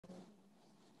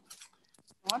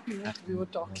not mute, we were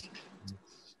talking.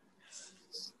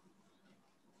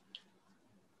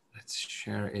 Let's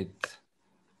share it.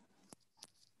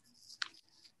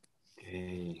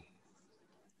 Okay.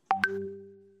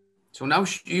 So now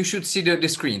you should see the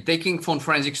screen, taking phone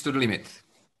forensics to the limit.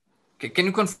 Can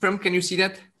you confirm? Can you see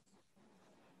that?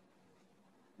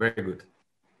 Very good.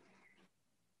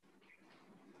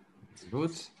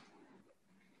 Good.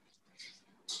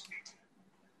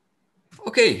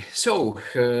 Okay, so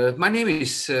my name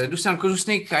is Dusan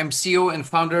Kozusnik. I'm CEO and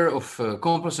founder of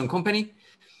Compulson Company.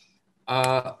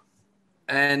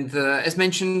 And as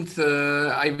mentioned,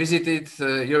 I visited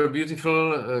your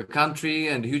beautiful country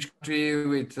and huge country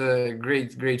with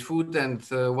great food and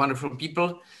wonderful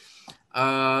people.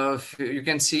 You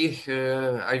can see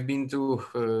I've been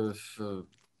to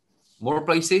more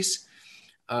places.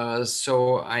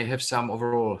 So I have some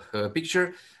overall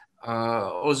picture.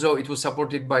 Also, it was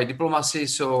supported by diplomacy.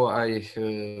 So I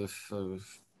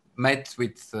met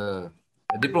with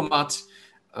diplomats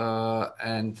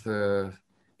and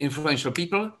influential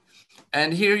people.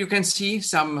 And here you can see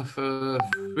some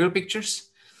real pictures.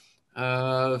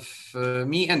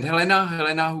 Me and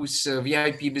Helena, who's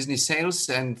VIP business sales,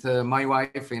 and my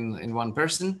wife in one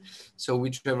person. So we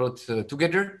traveled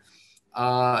together.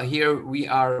 Here we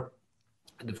are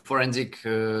at the forensic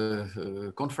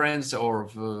conference, or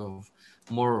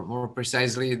more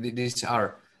precisely, these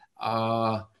are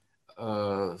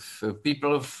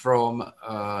people from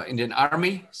Indian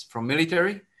Army, from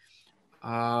military.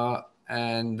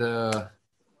 And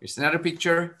here's another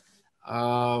picture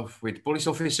with police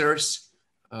officers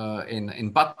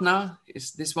in Patna.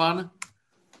 Is this one?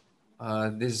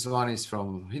 This one is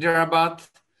from Hyderabad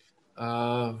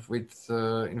with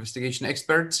investigation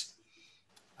experts.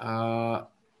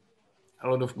 A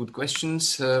lot of good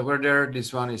questions were there.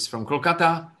 This one is from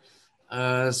Kolkata.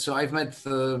 So I've met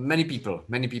many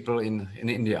people in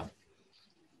India.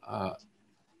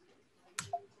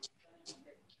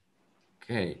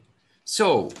 Okay,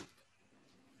 so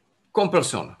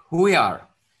Compulson, who we are.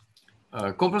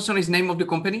 Compulson is name of the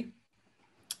company,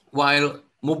 while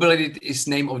mobiledit is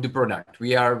name of the product.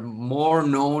 We are more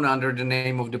known under the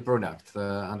name of the product,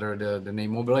 under the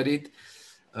name mobiledit,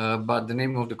 but the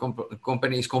name of the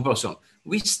company is Compulson.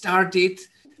 We started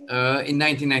in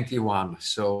 1991,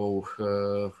 so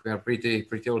we are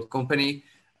pretty old company,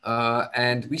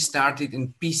 and we started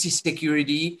in PC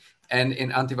security and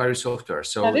in antivirus software.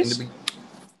 So in the beginning,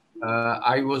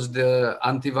 I was the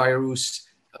antivirus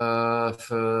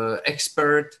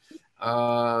expert,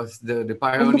 the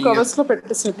pioneer.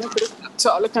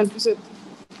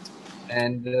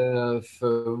 And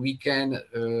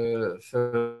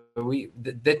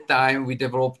that time we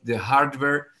developed the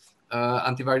hardware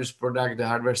antivirus product, the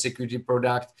hardware security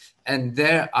product, and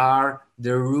there are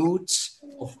the roots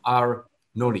of our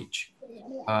knowledge.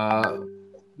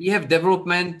 We have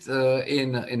development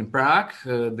in Prague,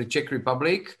 the Czech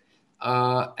Republic,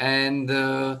 and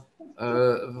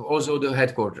also the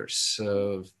headquarters.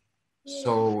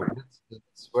 So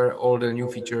that's where all the new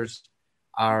features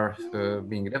are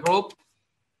being developed.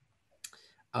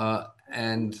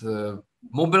 And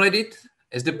mobiledit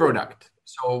as the product.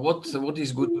 So what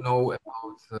is good to know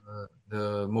about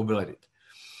the mobiledit?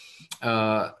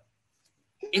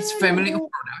 It's family of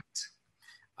products.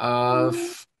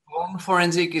 Phone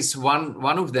forensic is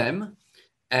one of them,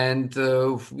 and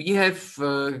we have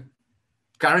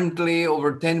currently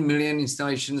over 10 million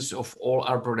installations of all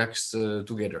our products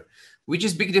together, which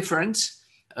is big difference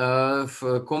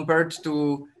compared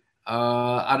to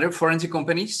other forensic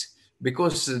companies,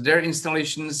 because their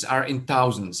installations are in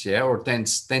thousands, or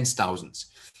tens thousands.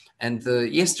 And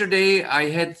yesterday I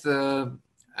had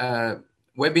a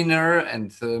webinar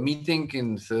and meeting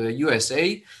in the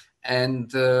USA,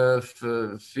 and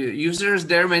users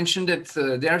there mentioned that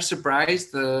they are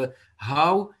surprised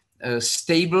how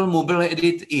stable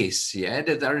mobiledit is,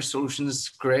 that our solutions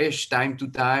crash time to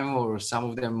time, or some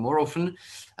of them more often,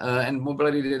 and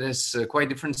mobiledit has quite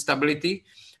different stability.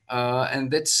 And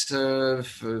that's the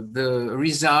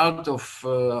result of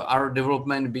our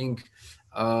development being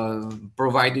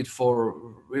provided for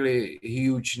really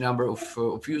huge number of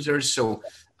users. So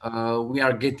we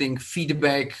are getting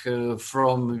feedback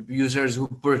from users who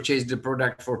purchased the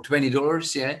product for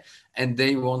 $20, and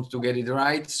they want to get it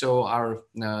right. So our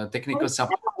technical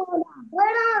support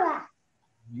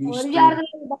used to...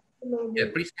 Yeah,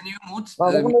 please, can you mute?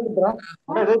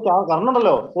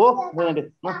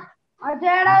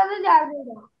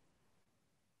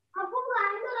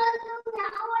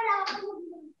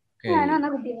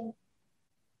 Okay.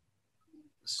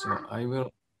 So I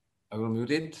will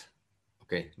mute it.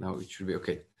 Okay, now it should be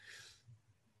okay.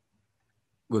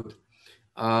 Good.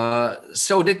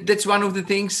 So that's one of the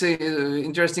things,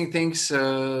 interesting things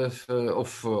of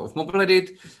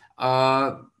mobiledit.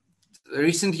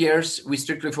 Recent years, we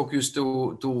strictly focused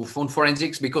to phone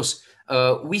forensics because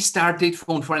we started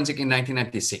phone forensic in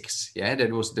 1996. Yeah,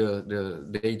 that was the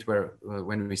date where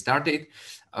when we started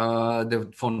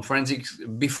the phone forensics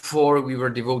before we were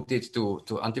devoted to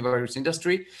antivirus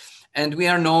industry. And we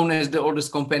are known as the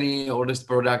oldest company, oldest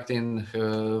product in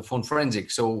phone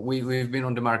forensics. So we've been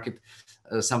on the market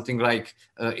something like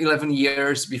 11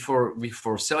 years before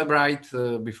Celebrite,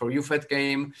 before UFED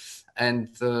came, and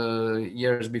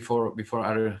years before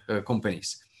other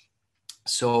companies.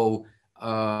 So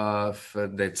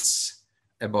that's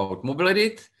about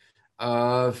mobiledit.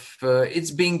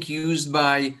 It's being used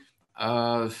by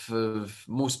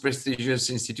most prestigious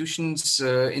institutions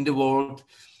in the world.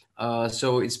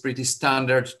 So it's pretty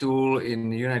standard tool in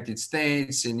the United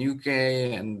States, in UK,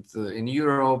 and in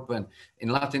Europe, and in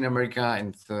Latin America,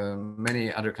 and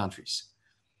many other countries.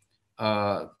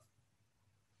 Here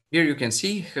you can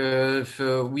see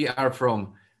we are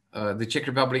from the Czech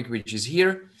Republic, which is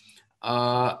here,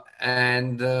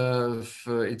 and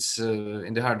it's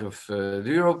in the heart of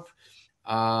Europe.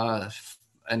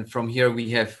 And from here we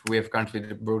have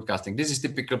currently broadcasting. This is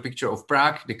typical picture of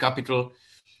Prague, the capital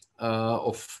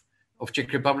of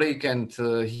Czech Republic, and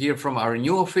here from our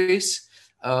new office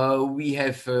we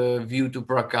have a view to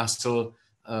Prague Castle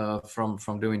from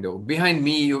the window. Behind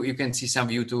me you can see some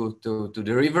view to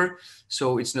the river,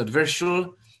 so it's not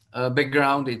virtual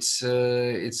background, it's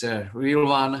a real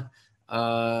one.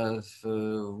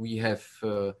 We have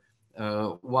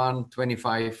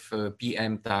 1:25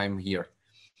 p.m. time here.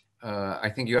 I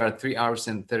think you are 3 hours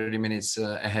and 30 minutes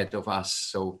ahead of us,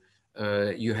 so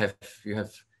you have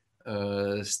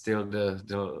still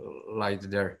the light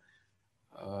there,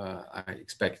 I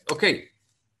expect. Okay.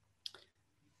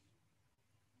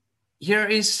 Here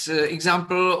is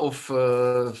example of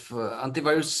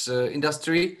antivirus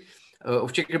industry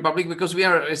of Czech Republic, because we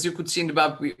are, as you could see in the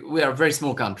map, we are a very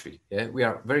small country. Yeah, we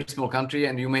are a very small country,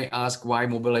 and you may ask why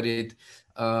mobiledit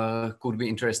could be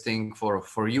interesting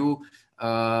for you.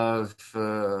 How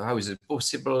is it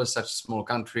possible, such a small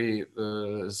country,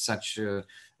 such a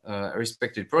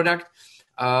respected product?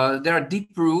 There are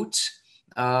deep roots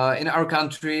in our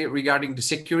country regarding the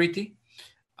security.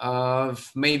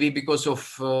 Maybe because of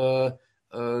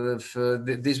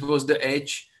this was the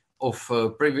edge of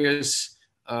previous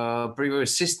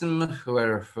system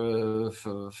where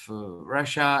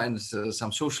Russia and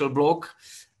some social bloc,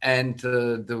 and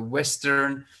the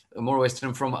more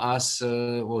Western from us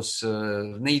was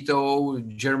NATO,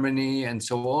 Germany, and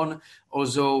so on.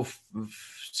 Also,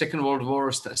 Second World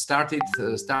War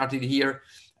started here,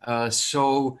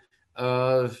 so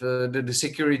the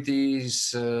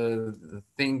securities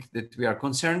thing that we are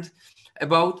concerned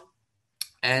about.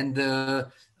 And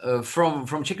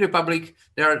from Czech Republic,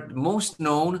 there are most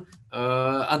known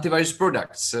antivirus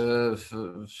products.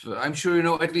 I'm sure you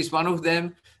know at least one of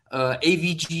them,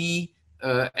 AVG,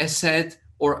 Asset,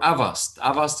 or Avast.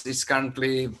 Avast is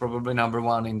currently probably number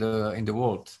one in the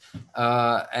world.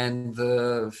 And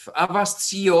Avast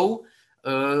CEO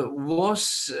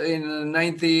was in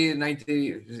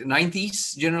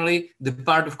 90s generally the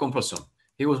part of Composon.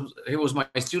 He was my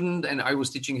student, and I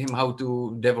was teaching him how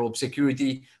to develop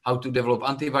security, how to develop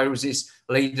antiviruses.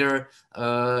 Later,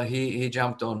 he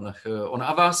jumped on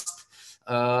Avast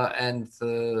and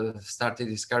started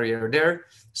his career there.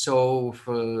 So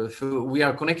we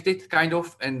are connected, kind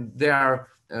of, and there are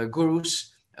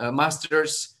gurus,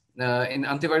 masters in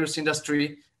antivirus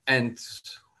industry, and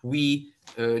we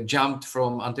jumped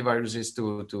from antiviruses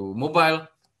to mobile,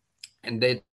 and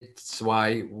that's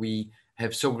why we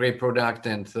have so great product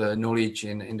and knowledge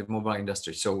in the mobile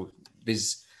industry. So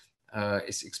this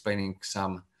is explaining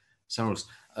some rules.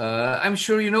 I'm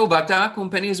sure you know Bata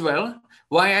company as well.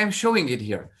 Why I'm showing it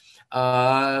here?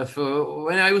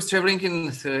 When I was traveling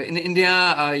in India,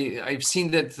 I've seen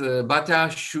that Bata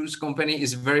shoes company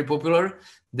is very popular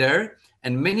there,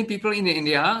 and many people in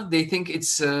India, they think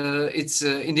it's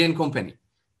Indian company.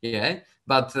 Yeah,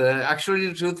 but actually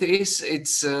the truth is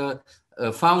it's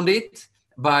founded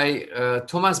by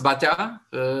Thomas Bata,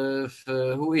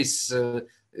 who is a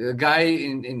guy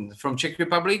from Czech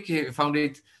Republic. He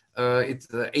founded it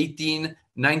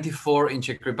 1894 in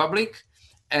Czech Republic,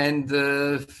 and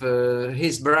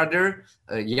his brother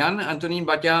Jan Antonín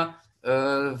Bata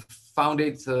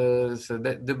founded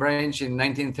the branch in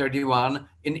 1931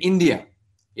 in India.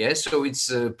 Yes, so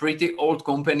it's a pretty old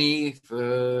company,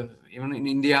 even in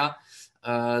India.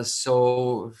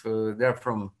 So they're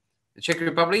from the Czech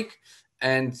Republic,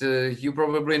 and you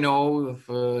probably know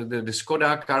the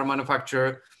Skoda car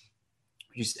manufacturer,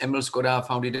 which is Emil Skoda,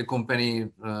 founded a company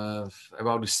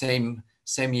about the same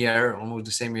year, almost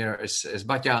the same year as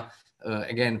Baťa,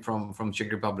 again from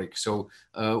Czech Republic. So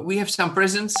we have some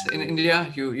presence in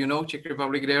India, you know, Czech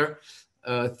Republic there,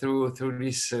 through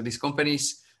these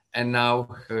companies, and now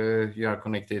you are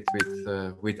connected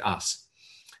with us.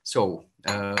 So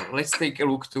let's take a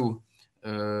look to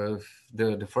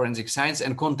the forensic science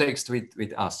and context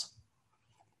with us.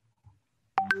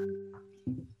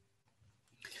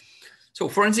 So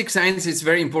forensic science is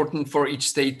very important for each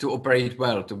state to operate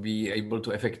well, to be able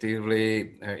to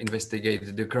effectively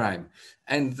investigate the crime.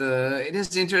 And it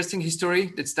has an interesting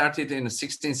history that started in the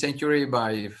 16th century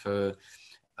by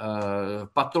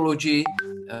pathology,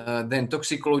 then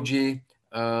toxicology,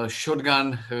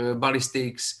 shotgun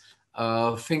ballistics,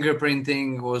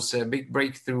 fingerprinting was a big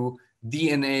breakthrough,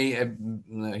 DNA,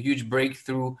 a huge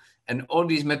breakthrough. And all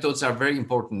these methods are very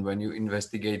important when you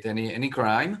investigate any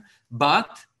crime,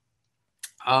 but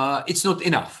it's not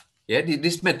enough. Yeah,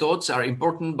 these methods are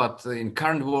important, but in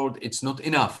current world, it's not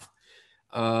enough.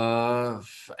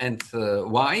 And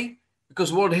why?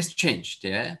 Because world has changed.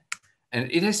 Yeah,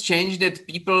 and it has changed that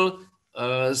people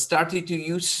started to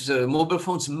use mobile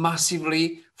phones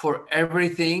massively for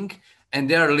everything, and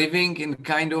they are living in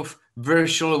kind of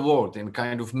virtual world, in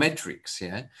kind of matrix.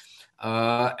 Yeah.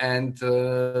 And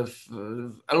a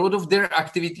lot of their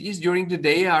activities during the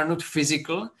day are not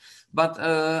physical, but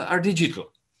are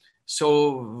digital.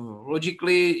 So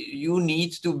logically, you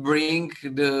need to bring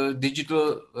the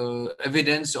digital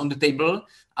evidence on the table.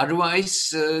 Otherwise,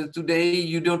 today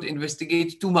you don't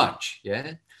investigate too much.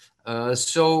 Yeah.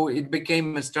 So it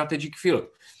became a strategic field,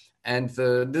 and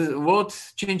the world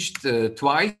changed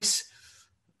twice.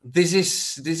 This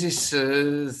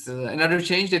is another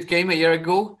change that came a year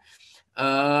ago.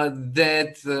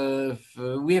 That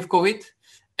we have COVID,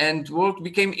 and world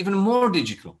became even more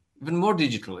digital.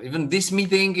 Even this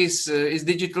meeting is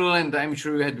digital, and I'm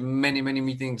sure you had many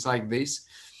meetings like this,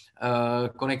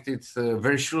 connected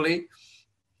virtually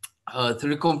through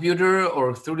the computer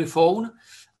or through the phone.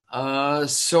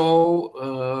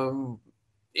 So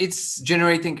it's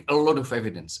generating a lot of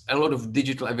evidence, a lot of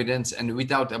digital evidence, and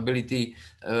without ability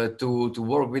to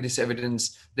work with this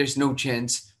evidence, there's no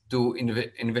chance to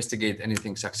investigate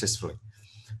anything successfully.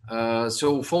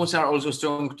 So phones are also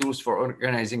strong tools for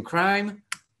organizing crime,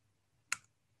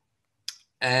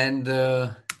 and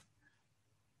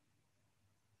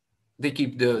they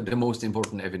keep the most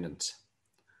important evidence,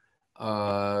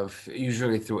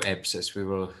 usually through apps, as we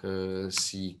will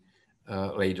see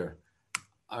later.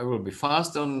 I will be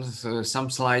fast on some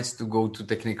slides to go to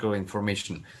technical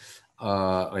information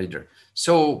later.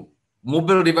 So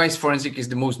mobile device forensic is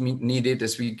the most needed,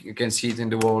 as we can see it in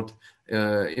the world,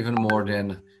 even more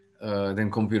than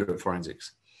computer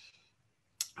forensics.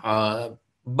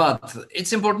 But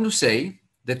it's important to say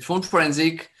that phone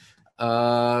forensic,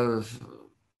 how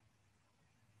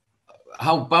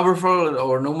powerful,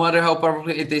 or no matter how powerful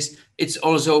it is, it's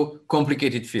also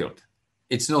complicated field.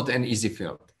 It's not an easy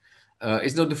field.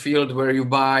 It's not the field where you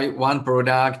buy one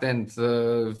product and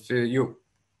you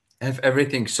have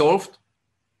everything solved.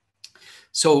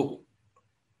 So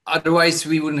otherwise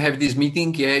we wouldn't have this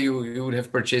meeting. Yeah, you would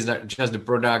have purchased just the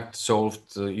product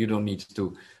solved. You don't need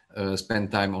to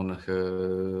spend time on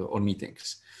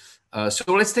meetings.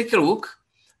 So let's take a look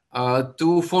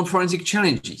to phone forensic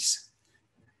challenges.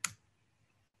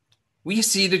 We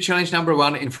see the challenge number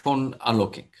one in phone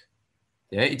unlocking.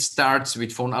 Yeah, it starts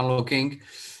with phone unlocking.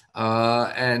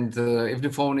 And if the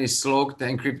phone is locked,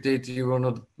 encrypted, you will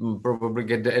not probably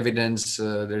get the evidence.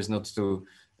 There's no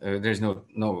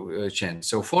chance.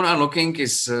 So phone unlocking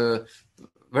is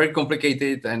very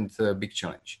complicated and a big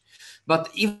challenge. But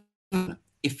even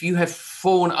if you have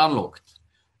phone unlocked,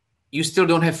 you still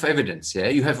don't have evidence. Yeah,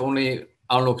 you have only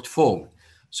unlocked phone.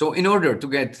 So in order to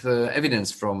get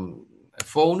evidence from a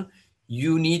phone,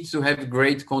 you need to have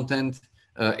great content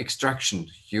extraction.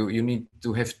 You need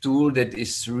to have tool that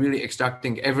is really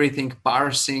extracting everything,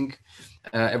 parsing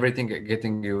everything,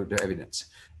 getting you the evidence.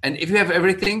 And if you have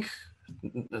everything,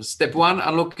 step one,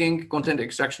 unlocking, content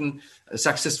extraction,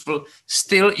 successful,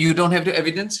 still you don't have the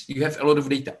evidence. You have a lot of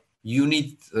data. You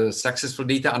need successful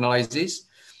data analysis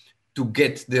to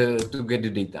get the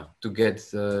data, to get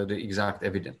the exact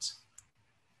evidence.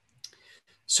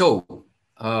 So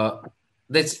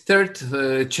that's third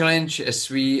challenge, as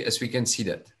we can see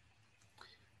that.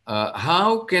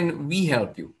 How can we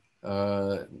help you,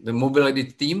 the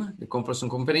mobiledit team, the Comparison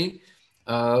company,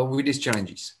 with these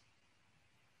challenges?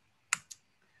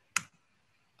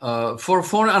 For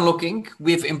phone unlocking,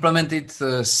 we've implemented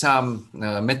some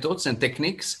methods and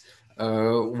techniques,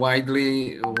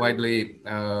 widely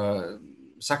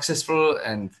successful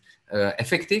and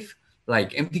effective,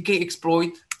 like MTK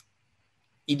exploit,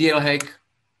 EDL hack,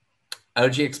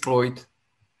 LG exploit,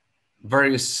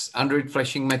 various Android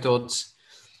flashing methods.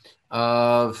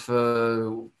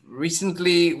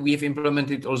 Recently, we've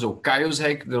implemented also Kaios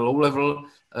hack, the low-level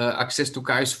access to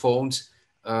Kaios phones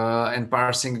and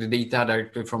parsing the data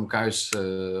directly from Kaios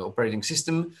operating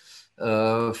system. We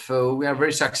are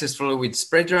very successful with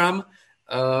SpreadRAM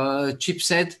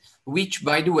chipset, which,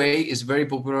 by the way, is very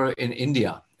popular in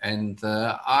India. And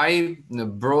I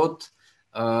brought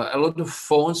a lot of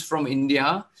phones from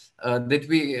India that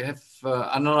we have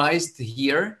analyzed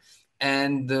here,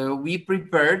 and we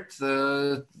prepared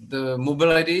the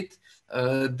mobiledit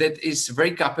that is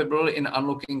very capable in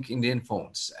unlocking Indian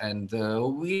phones. And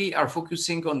we are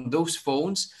focusing on those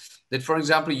phones that, for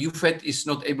example, UFET is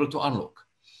not able to unlock.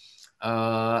 We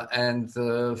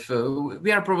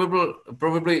are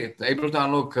probably able to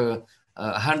unlock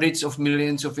hundreds of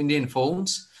millions of Indian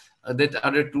phones that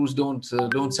other tools don't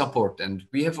support. And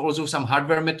we have also some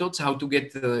hardware methods how to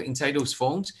get inside those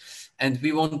phones. And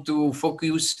we want to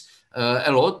focus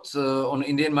a lot on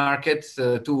Indian market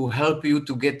to help you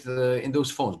to get in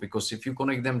those phones, because if you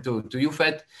connect them to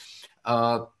UFET,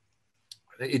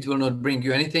 it will not bring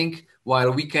you anything,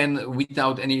 while we can,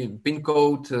 without any PIN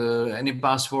code, any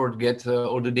password, get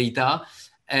all the data,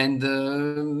 and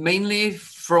mainly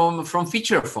from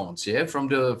feature phones, from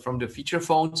the feature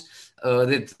phones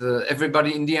that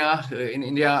everybody in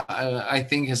India, I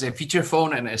think, has a feature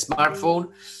phone and a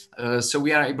smartphone. So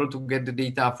we are able to get the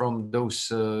data from those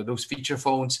feature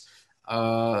phones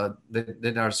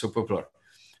that are so popular.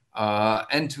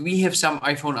 And we have some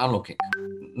iPhone unlocking,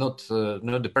 not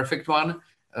the perfect one.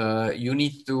 You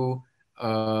need to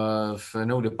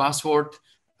know the password,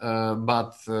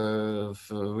 but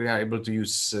we are able to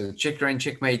use checkra and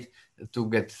checkmate to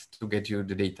get you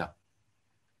the data.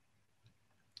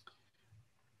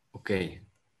 Okay.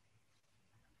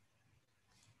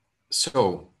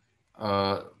 So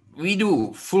we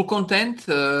do full content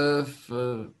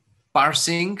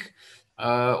parsing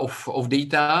of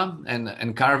data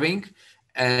and carving,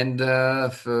 and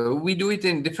we do it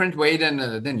in different way than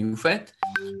UFET,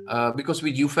 because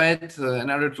with UFET and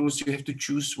other tools you have to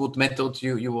choose what method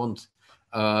you want.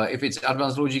 If it's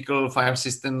advanced logical file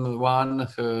system 1,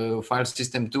 file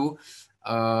system 2,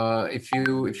 if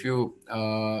you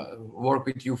work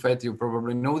with UFET, you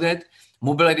probably know that.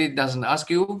 mobiledit doesn't ask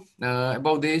you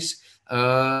about this.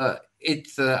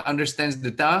 It understands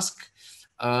the task,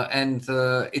 and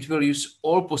it will use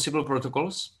all possible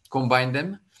protocols, combine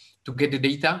them to get the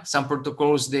data. Some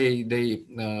protocols, they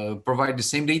provide the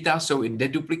same data, so it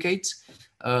deduplicates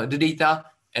the data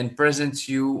and presents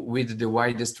you with the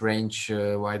widest range,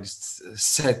 widest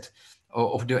set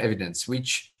of the evidence,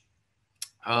 which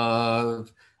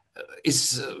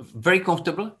is very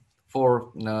comfortable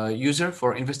for user,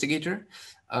 for investigator.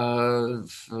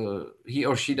 He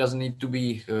or she doesn't need to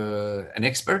be an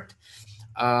expert,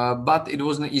 but it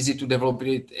wasn't easy to develop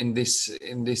it in this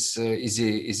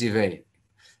easy way.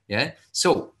 Yeah.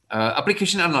 So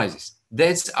application analysis,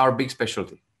 that's our big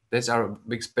specialty.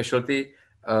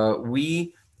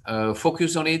 We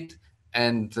focus on it,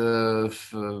 and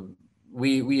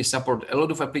we support a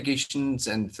lot of applications,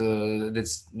 and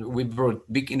we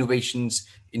brought big innovations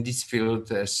in this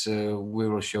field, as we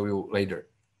will show you later.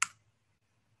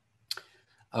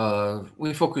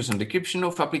 We focus on decryption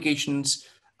of applications,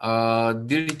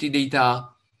 deleted data,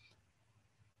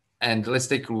 and let's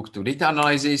take a look to data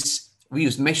analysis. We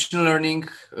use machine learning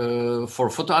for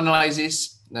photo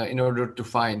analysis in order to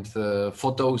find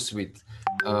photos with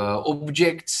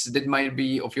objects that might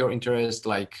be of your interest,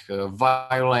 like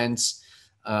violence,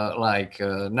 like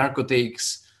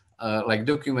narcotics, like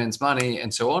documents, money,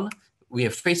 and so on. We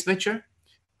have face matcher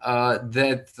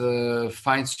that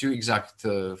finds you exact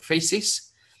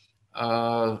faces.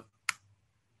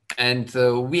 And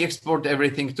we export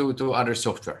everything to other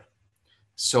software.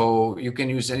 So you can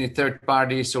use any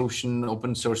third-party solution,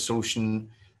 open source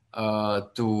solution I'm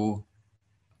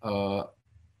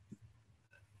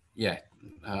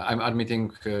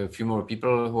admitting a few more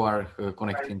people who are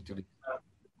connecting to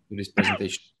this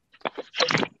presentation.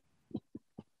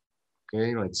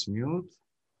 Okay, let's mute.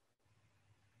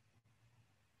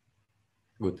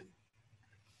 Good.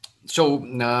 So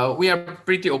we are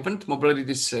pretty open. mobiledit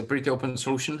is a pretty open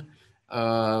solution,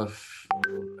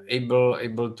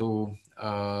 able to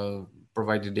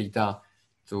provide the data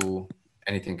to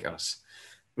anything else.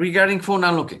 Regarding phone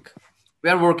unlocking, we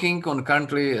are working on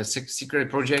currently a secret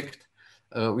project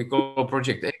we call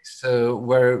Project X,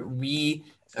 where we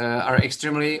are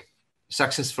extremely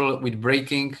successful with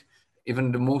breaking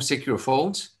even the most secure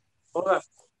phones.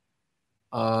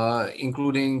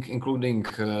 including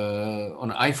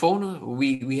on iPhone.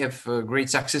 We have a great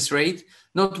success rate,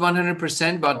 not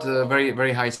 100%, but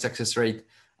very high success rate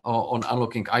on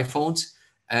unlocking iPhones.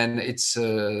 And it's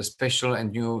a special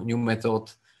and new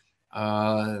method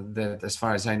that, as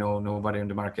far as I know, nobody on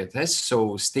the market has.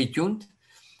 So stay tuned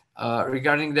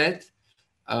regarding that.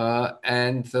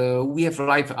 And we have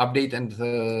live update and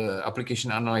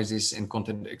application analysis and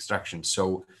content extraction.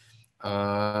 So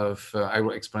I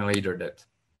will explain later that.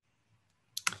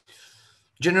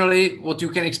 Generally, what you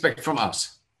can expect from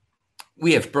us.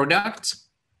 We have products,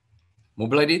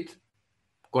 mobiledit,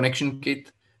 connection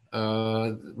kit,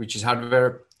 which is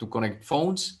hardware to connect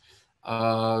phones.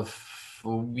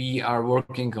 We are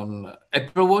working on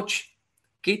Apple Watch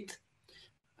kit.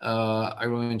 I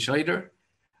will mention later.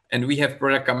 And we have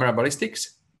product camera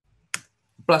ballistics.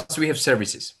 Plus, we have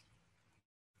services.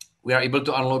 We are able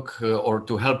to unlock or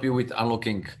to help you with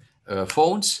unlocking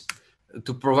phones,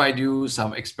 to provide you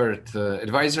some expert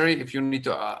advisory. If you need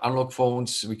to unlock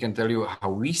phones, we can tell you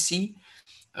how we see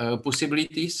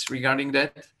possibilities regarding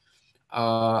that.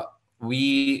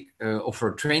 We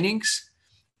offer trainings,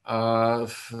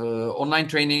 online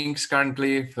trainings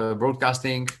currently,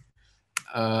 broadcasting,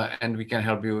 and we can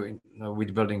help you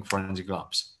with building forensic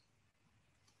labs.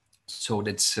 So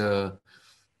that's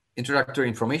introductory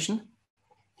information.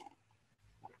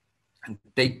 And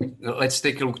let's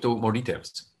take a look to more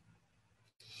details.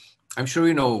 I'm sure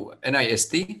you know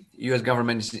NIST, US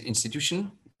government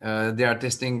institution. They are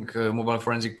testing mobile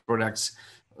forensic products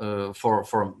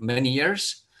for many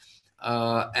years.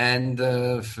 And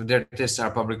their tests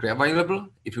are publicly available.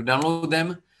 If you download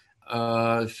them,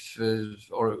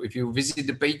 or if you visit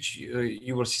the page,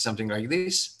 you will see something like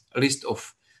this, a list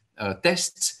of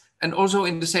tests. And also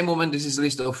in the same moment, this is a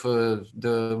list of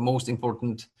the most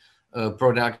important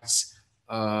products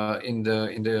in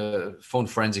the phone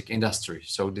forensic industry.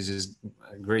 So this is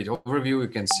a great overview. You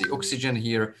can see Oxygen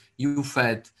here,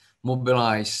 UFED,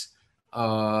 Mobilize,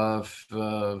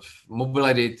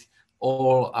 mobiledit,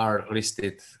 all are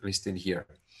listed here.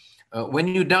 When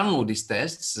you download these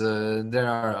tests, there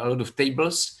are a lot of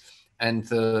tables, and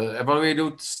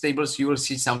evaluated tables, you will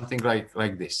see something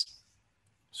like this.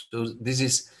 So this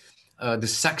is the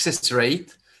success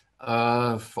rate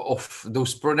of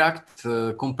those products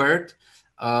compared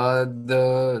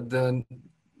the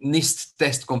NIST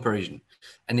test comparison.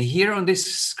 And here on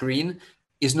this screen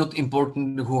is not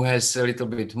important who has a little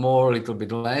bit more, a little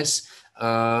bit less.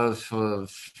 For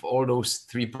all those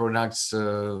three products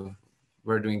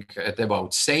we're doing at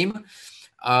about same.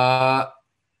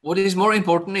 What is more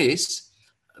important is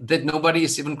that nobody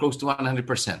is even close to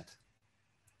 100%.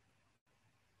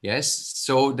 Yes,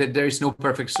 so that there is no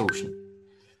perfect solution.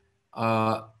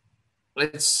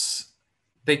 Let's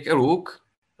take a look.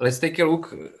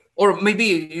 Or maybe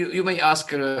you may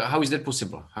ask, how is that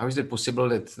possible? How is it possible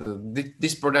that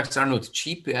these products are not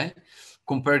cheap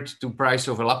compared to price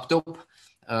of a laptop?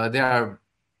 They are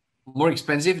more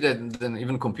expensive than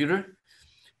even computer,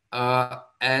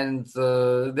 and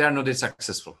they are not as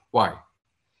successful. Why?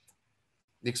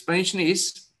 The explanation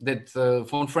is that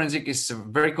phone forensic is a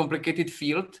very complicated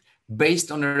field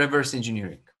based on a reverse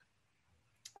engineering.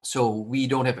 So we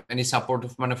don't have any support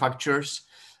of manufacturers.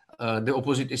 The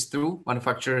opposite is true.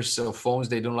 Manufacturers of phones,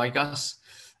 they don't like us.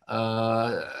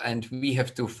 And we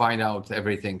have to find out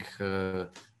everything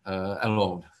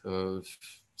alone.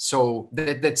 So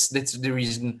that's the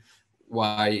reason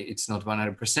why it's not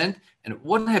 100%. And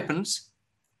what happens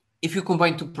if you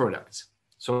combine two products?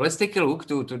 So let's take a look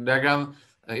to the diagram.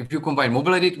 If you combine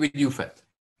mobiledit with UFED,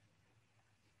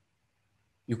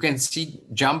 you can see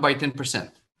jump by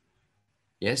 10%.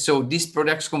 Yes, so these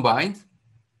products combined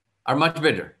are much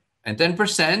better. And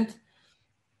 10%,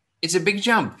 it's a big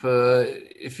jump.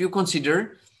 If you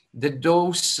consider that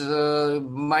those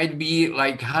might be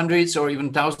like hundreds or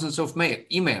even thousands of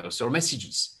emails or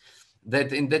messages,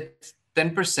 that in that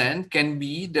 10% can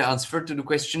be the answer to the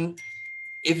question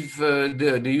if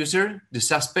the user, the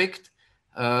suspect,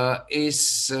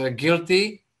 is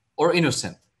guilty or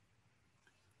innocent.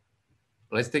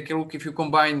 Let's take a look. If you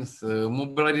combine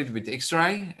mobiledit with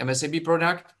X-ray, MSAB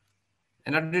product,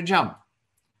 another jump.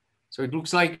 So it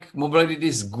looks like mobiledit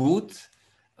is good,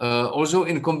 also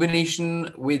in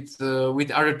combination with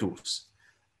other tools,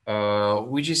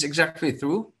 which is exactly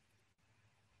true.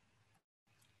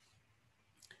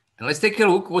 And let's take a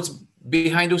look what's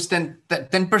behind those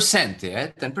 10%. Yeah,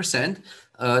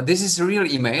 10%. This is a real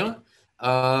email.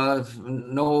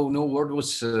 No word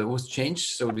was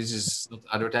changed, so this is not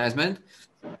advertisement.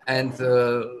 And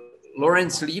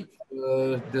Lawrence Leap,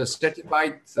 the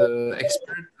certified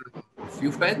expert of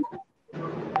UFED.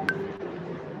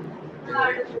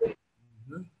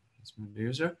 let's mute the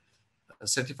user, a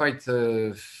certified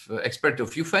expert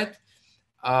of UFET,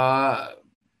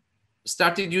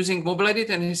 started using mobiledit,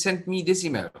 and he sent me this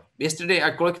email. Yesterday,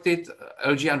 I collected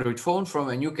LG Android phone from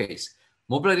a new case.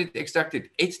 mobiledit extracted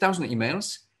 8,000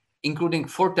 emails, including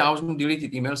 4,000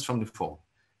 deleted emails from the phone.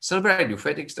 Celebrate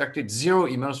UFET extracted 0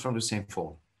 emails from the same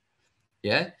phone.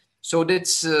 Yeah. So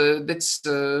that's how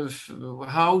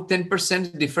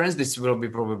 10% difference, this will be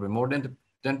probably more than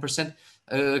 10%,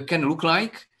 can look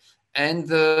like.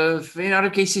 And in other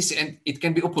cases, and it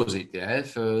can be opposite. Yeah,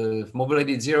 if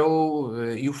mobiledit 0,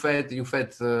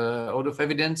 UFET a lot of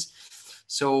evidence.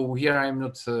 So here I'm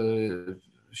not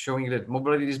showing that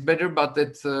mobiledit is better, but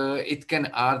that it can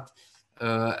add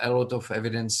a lot of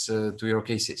evidence to your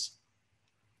cases.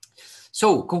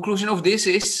 So conclusion of this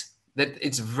is that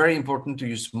it's very important to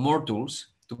use more tools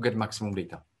to get maximum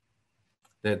data.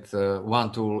 That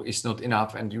one tool is not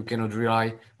enough, and you cannot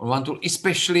rely on one tool,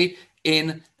 especially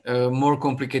in more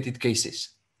complicated cases.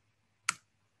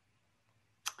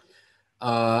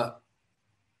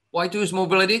 Why to use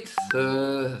mobiledit?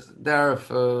 There are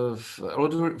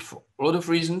a lot of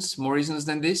reasons, more reasons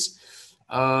than this,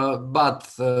 but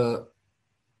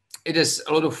it has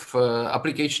a lot of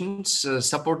applications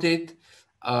supported.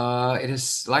 It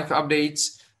has live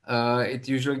updates. It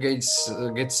usually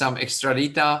gets some extra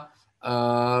data.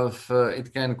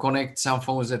 It can connect some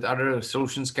phones that other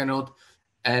solutions cannot,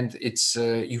 and it's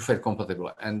UFET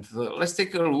compatible. And let's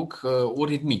take a look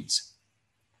what it means.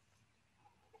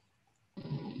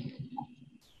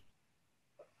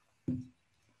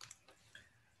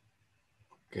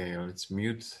 Okay, let's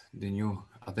mute the new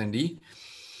attendee.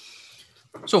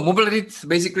 So mobiledit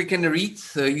basically can read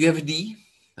UFD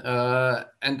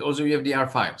and also UFDR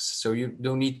files. So you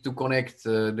don't need to connect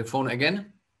the phone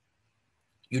again.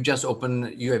 You just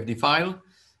open UFD file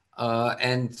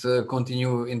and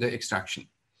continue in the extraction.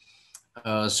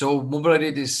 So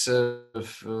mobiledit is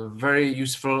very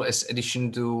useful as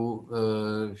addition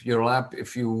to your lab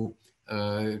if you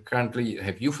currently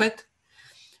have UFET.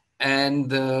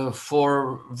 And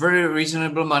for very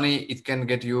reasonable money, it can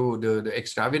get you the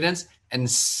extra evidence and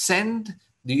send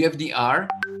the UFDR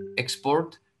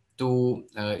export to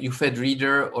UFET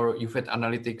reader or UFET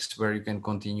analytics, where you can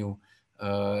continue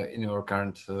in your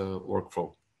current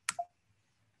workflow.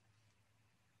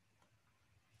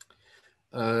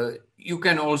 You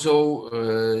can also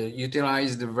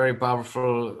utilize the very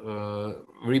powerful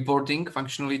reporting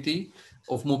functionality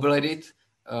of mobiledit.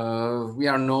 We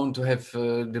are known to have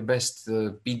the best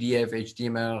PDF,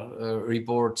 HTML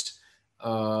reports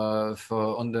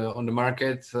on the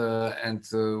market, and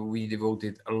we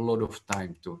devoted a lot of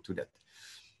time to that.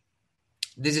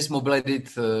 This is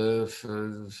mobiledit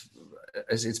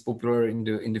as it's popular in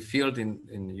the field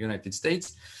in the United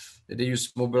States. They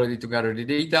use mobiledit to gather the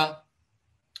data,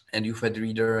 and UFET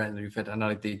reader and UFET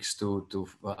analytics to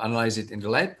analyze it in the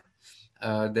lab.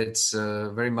 That's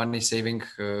a very money-saving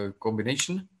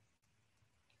combination.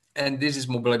 And this is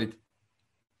mobiledit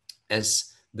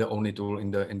as the only tool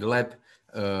in the lab.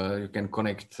 You can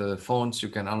connect phones, you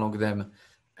can unlock them,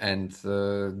 and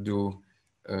do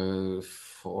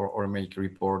or make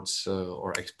reports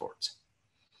or exports.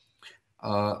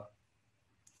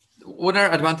 What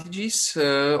are advantages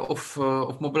of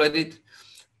mobiledit?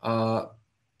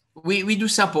 We do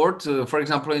support, for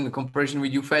example, in comparison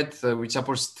with UFET, which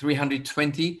supports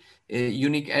 320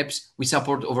 unique apps. We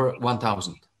support over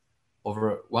 1,000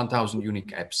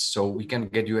 unique apps. So we can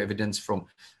get you evidence from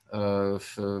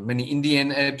many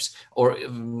Indian apps, or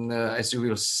as you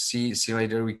will see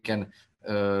later, we can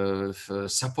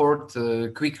support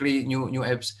quickly new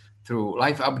apps through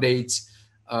live updates.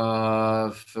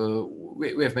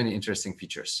 We have many interesting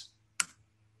features.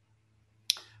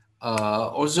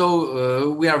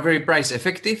 Also, we are very price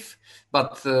effective,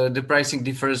 but the pricing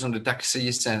differs on the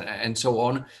taxes and so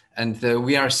on. And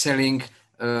we are selling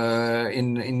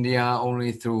in India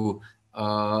only through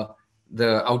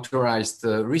the authorized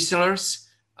resellers,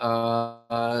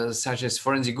 such as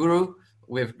Forensic Guru.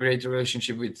 We have great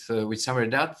relationship with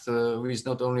SummerDat, who is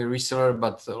not only a reseller,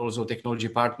 but also technology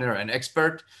partner and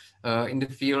expert in the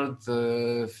field.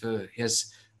 He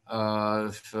has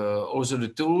also the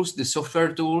tools, the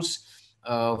software tools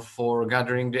for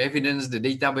gathering the evidence, the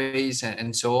database,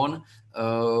 and so on,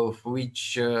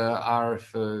 which are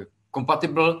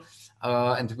compatible.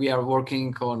 And we are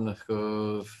working on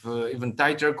even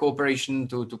tighter cooperation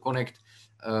to connect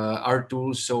our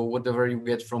tools. So whatever you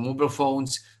get from mobile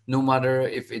phones, no matter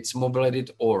if it's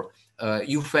mobiledit or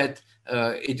UFET,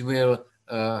 it will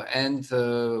end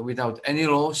without any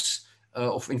loss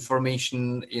of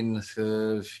information in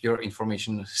your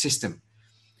information system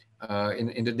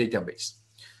in the database.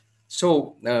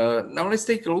 So now let's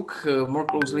take a look more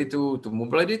closely to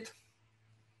mobiledit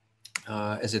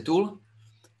as a tool.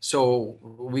 So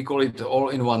we call it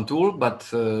all-in-one tool, but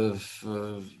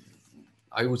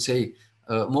I would say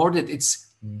more that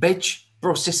it's batch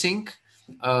processing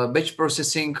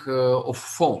of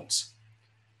phones.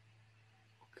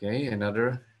 Okay,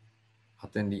 another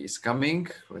attendee is coming.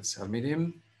 Let's admit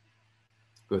him.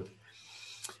 Good.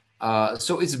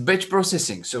 So it's batch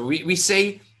processing. So we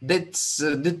say that's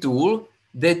the tool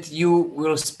that you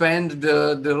will spend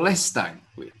the less time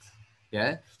with.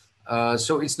 Yeah.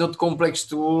 So it's not complex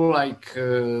tool like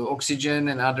Oxygen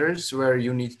and others where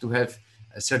you need to have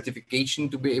a certification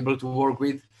to be able to work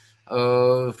with.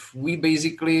 We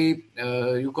basically,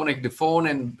 you connect the phone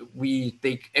and we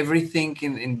take everything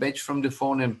in batch from the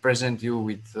phone and present you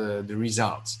with the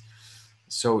results.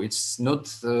 So it's not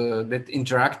that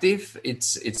interactive.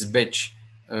 It's batch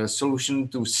solution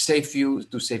to save you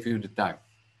the time.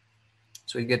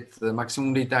 So you get the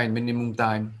maximum data in minimum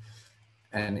time,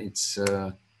 and it's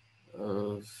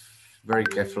very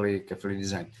carefully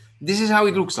designed. This is how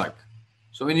it looks like.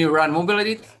 So when you run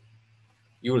mobiledit,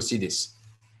 you will see this.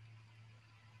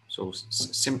 So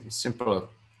simple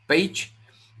page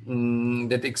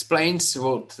that explains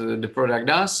what the product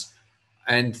does.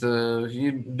 And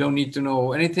you don't need to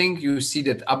know anything. You see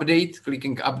that update,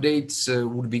 clicking updates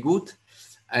would be good.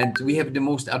 And we have the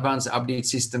most advanced update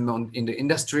system in the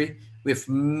industry. We have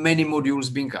many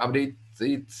modules being updated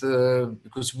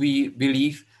because we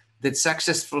believe that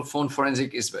successful phone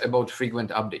forensic is about frequent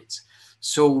updates.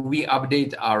 So we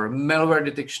update our malware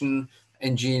detection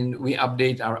engine, we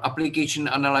update our application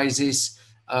analysis,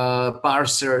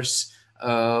 parsers,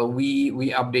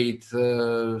 we update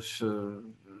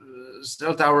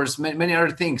cell towers, many other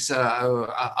things,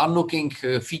 unlocking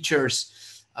features,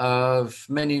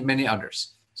 many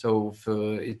others. So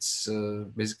it's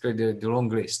basically the long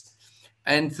list.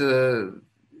 And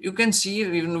you can see,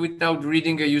 even without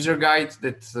reading a user guide,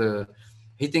 that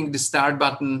hitting the start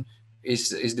button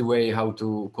is the way how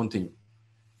to continue.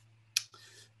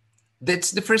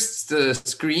 That's the first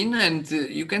screen, and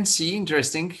you can see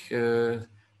interesting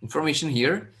information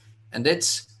here, and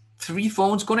that's 3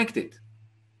 phones connected.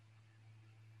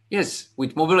 Yes,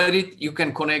 with mobiledit, you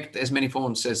can connect as many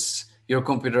phones as your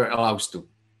computer allows to.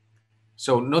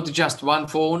 So not just one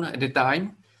phone at a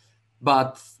time,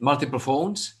 but multiple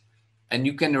phones, and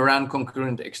you can run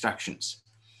concurrent extractions,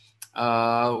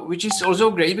 which is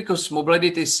also great because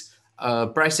mobiledit is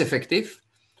price effective.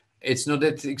 It's not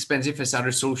that expensive as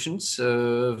other solutions.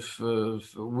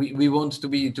 We want to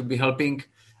be helping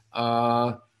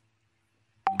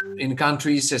in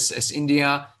countries as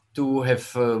India to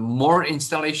have more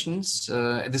installations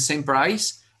at the same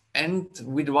price and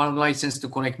with one license to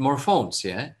connect more phones.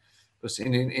 Yeah, because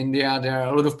in India there are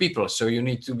a lot of people, so you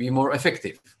need to be more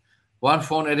effective. One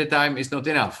phone at a time is not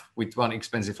enough with one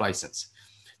expensive license.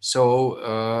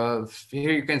 So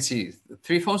here you can see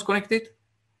 3 phones connected.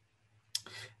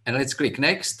 And let's click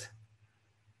next.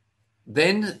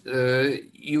 Then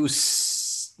you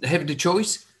have the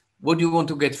choice, what do you want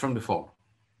to get from the phone?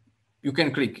 You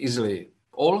can click easily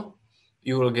all,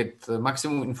 you will get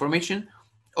maximum information,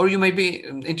 or you may be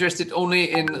interested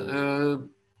only in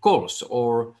calls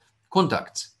or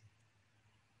contacts.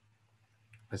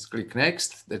 Let's click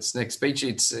next. That's next page.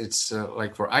 It's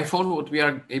like for iPhone, what we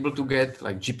are able to get,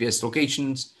 like GPS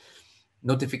locations,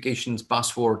 notifications,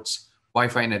 passwords,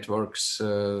 Wi-Fi networks,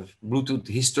 Bluetooth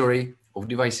history of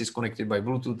devices connected by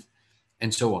Bluetooth,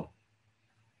 and so on.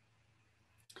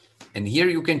 And here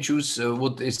you can choose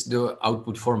what is the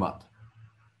output format.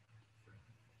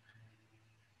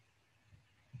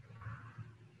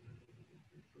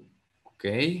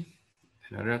 Okay,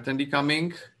 another attendee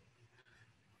coming.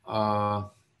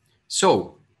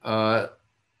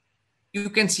 You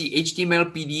can see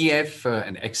HTML, PDF,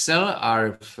 and Excel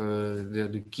are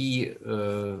the key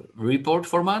report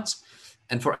formats.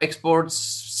 And for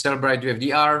exports, Cellbrite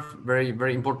UFDR,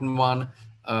 very important one,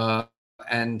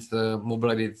 and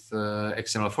mobiledit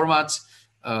XML formats.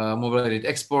 Mobiledit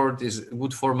export is a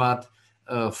good format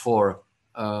for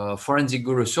Forensic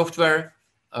Guru software,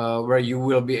 where you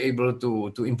will be able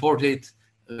to import it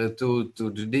to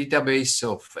the database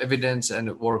of evidence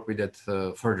and work with it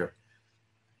further.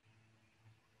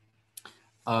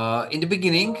 In the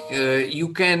beginning,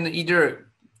 you can either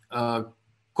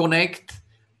connect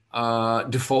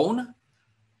the phone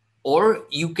or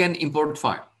you can import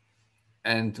file.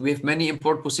 And we have many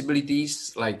import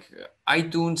possibilities like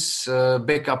iTunes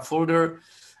backup folder,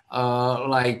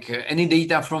 like any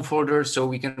data from folder. So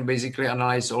we can basically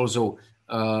analyze also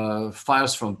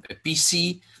files from a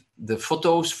PC, the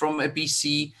photos from a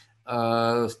PC,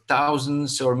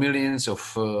 thousands or millions of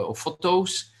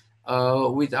photos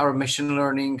with our machine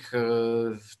learning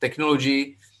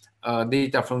technology,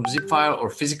 data from zip file or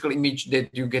physical image that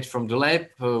you get from the lab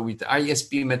with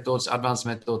ISP methods, advanced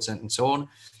methods, and so on,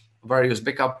 various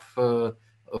backup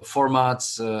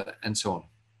formats, and so on.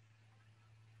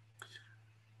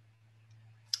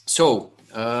 So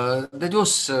that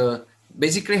was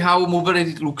basically how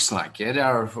mobiledit looks like. Yeah? There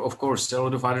are, of course, a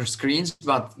lot of other screens,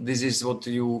 but this is what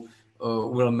you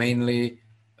will mainly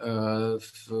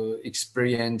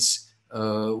experience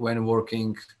when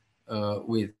working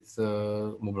with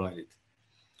mobiledit.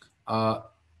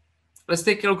 Let's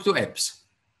take a look to apps.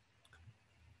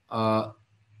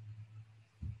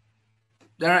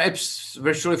 There are apps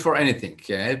virtually for anything.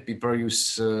 Yeah? People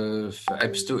use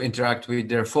apps to interact with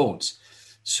their phones.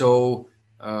 So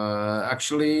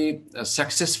actually, a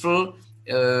successful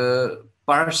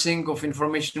parsing of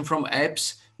information from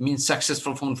apps means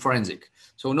successful phone forensic.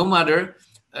 So no matter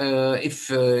if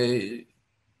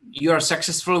you are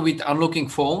successful with unlocking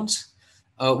phones,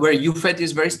 where UFED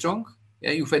is very strong.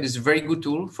 Yeah, UFED is a very good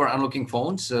tool for unlocking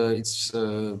phones. It's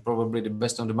probably the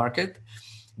best on the market.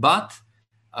 But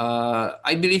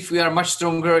I believe we are much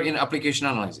stronger in application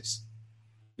analysis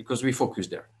because we focus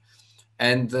there.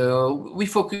 And we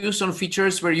focus on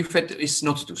features where UFED is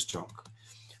not too strong.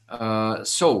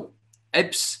 So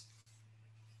apps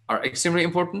are extremely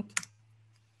important.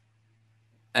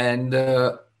 And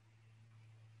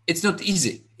it's not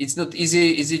easy. It's not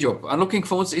easy job. Unlocking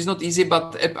phones is not easy,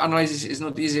 but app analysis is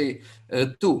not easy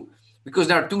too, because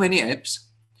there are too many apps.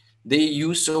 They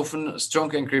use often strong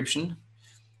encryption.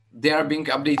 They are being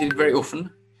updated very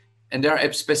often, and there are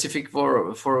apps specific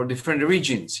for different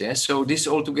regions. Yeah, so this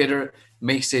all together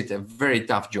makes it a very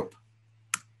tough job.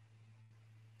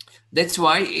 That's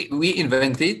why we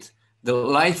invented the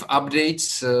live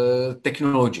updates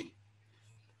technology,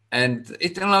 and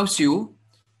it allows you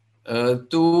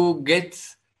to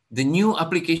get the new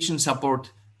application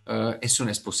support as soon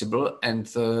as possible and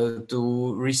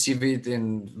to receive it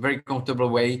in very comfortable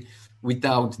way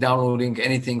without downloading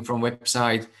anything from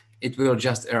website. It will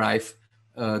just arrive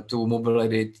to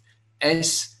mobiledit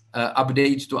as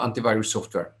update to antivirus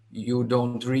software. You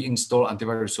don't reinstall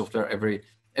antivirus software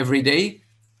every day.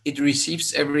 It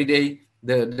receives every day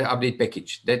the update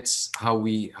package. That's how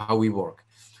we work.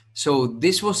 So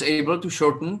this was able to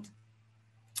shorten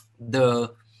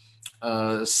the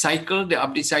cycle, the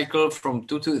update cycle from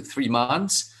 2 to 3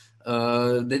 months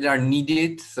that are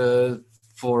needed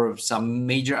for some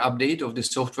major update of the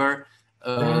software.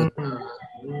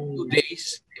 2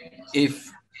 days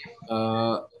if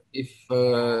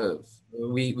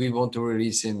we want to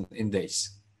release in days.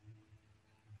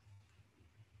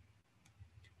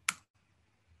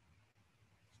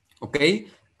 Okay,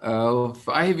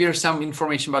 I have here some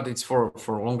information, but it's for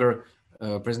longer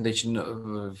presentation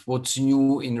of what's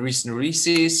new in recent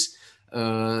releases.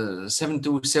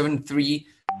 7.2, 7.3,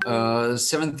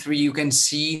 7.3. You can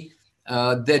see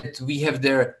that we have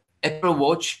their Apple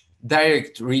Watch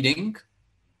direct reading.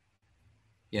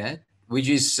 Yeah, which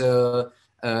is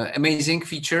amazing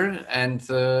feature, and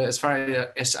as far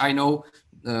as I know,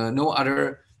 no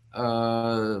other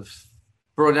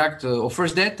product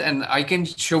offers that, and I can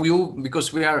show you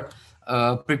because we are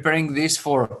preparing this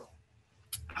for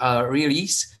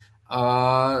release.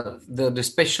 The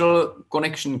special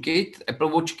connection kit, Apple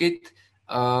Watch kit.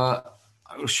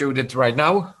 I'll show that right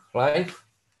now live.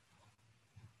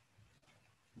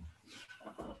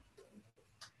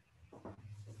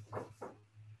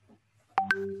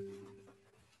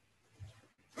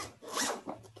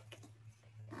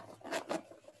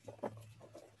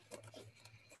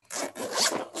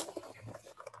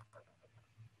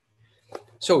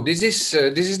 So this is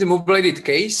the mobiledit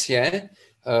case. Yeah,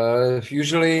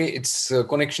 usually it's a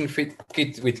connection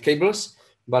kit with cables,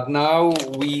 but now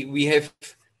we have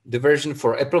the version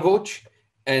for Apple Watch,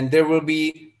 and there will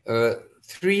be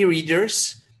 3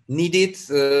 readers needed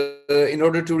in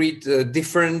order to read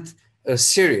different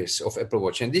series of Apple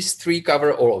Watch, and these 3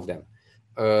 cover all of them.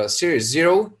 Series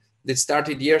 0 that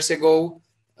started years ago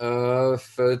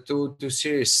to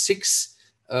Series 6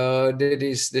 that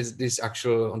is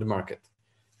actual on the market.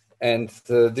 And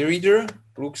the reader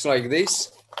looks like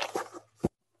this.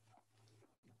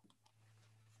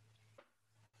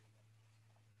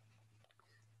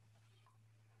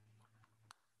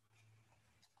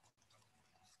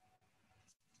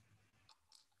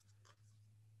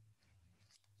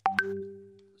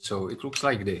 So it looks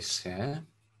like this. Yeah.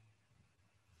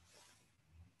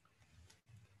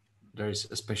 There is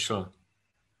a special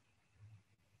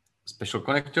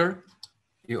connector.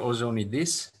 You also need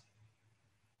this.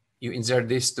 You insert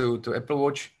this to Apple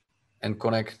Watch and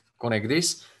connect connect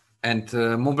this, and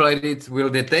mobiledit will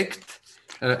detect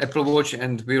Apple Watch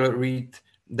and will read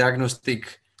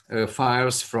diagnostic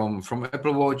files from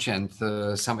Apple Watch and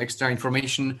some extra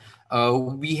information.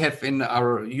 We have in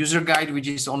our user guide, which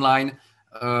is online,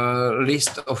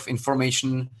 list of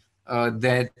information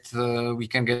that we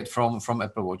can get from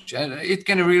Apple Watch, and it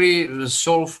can really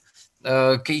solve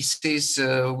cases.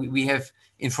 We have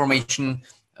information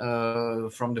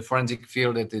from the forensic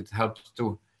field that it helps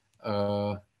to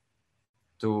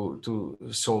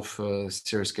solve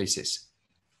serious cases.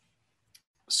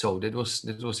 So that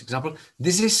was example.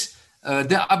 This is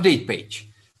the update page.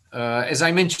 As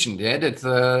I mentioned, yeah, that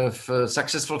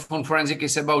successful phone forensic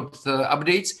is about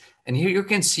updates, and here you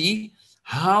can see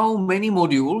how many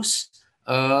modules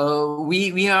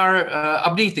we are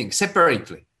updating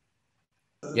separately.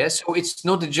 Yes, so it's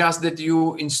not just that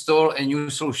you install a new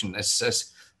solution. As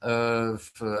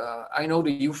I know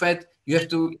the UFED, you have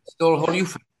to install whole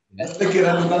UFED.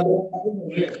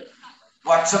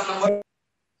 WhatsApp number.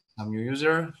 Some new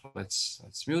user.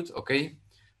 Let's mute. Okay,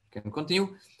 can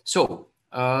continue. So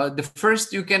the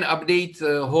first you can update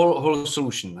whole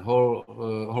solution, whole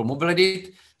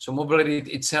mobiledit. So mobiledit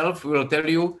itself will tell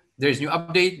you there is new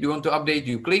update. You want to update,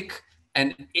 you click,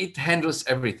 and it handles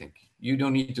everything. You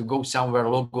don't need to go somewhere,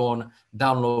 log on,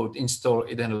 download, install.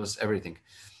 It handles everything.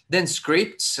 Then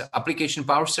scripts, application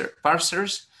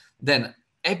parsers. Then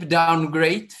app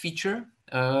downgrade feature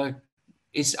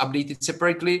is updated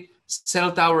separately.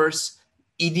 Cell towers,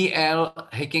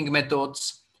 EDL, hacking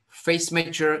methods, face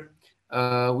matcher,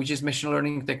 which is machine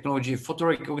learning technology, photo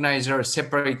recognizer,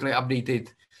 separately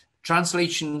updated.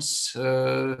 Translations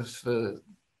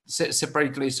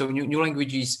separately, so new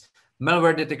languages,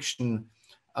 malware detection,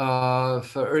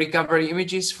 for recovery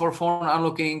images for phone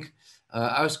unlocking,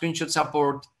 our screenshot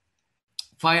support,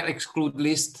 file exclude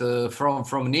list from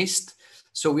NIST.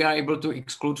 So we are able to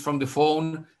exclude from the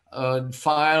phone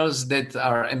files that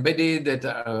are embedded, that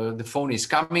the phone is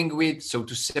coming with. So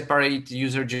to separate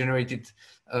user-generated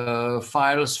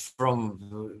files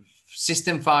from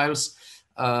system files,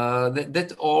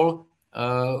 that all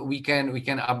we can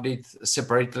update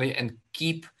separately and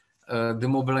keep the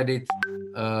mobiledit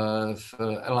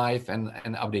alive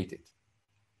and updated.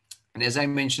 And as I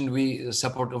mentioned, we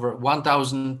support over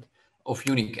 1,000 of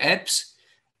unique apps.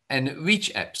 And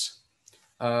which apps?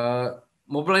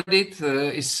 mobiledit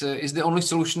is the only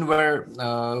solution where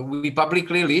we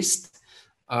publicly list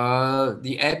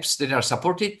the apps that are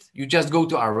supported. You just go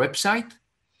to our website,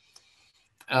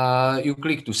 you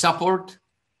click to support,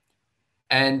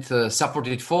 and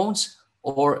supported phones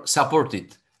or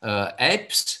supported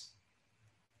apps,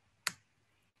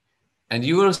 and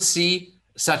you will see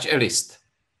such a list.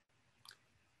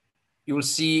 You will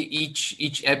see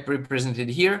each app represented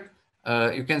here.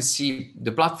 You can see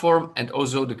the platform and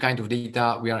also the kind of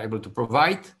data we are able to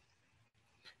provide.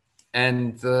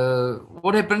 And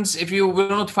what happens if you will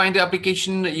not find the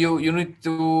application you need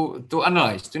to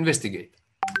analyze, to investigate?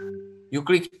 You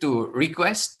click to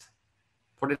request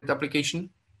for that application,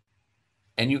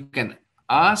 and you can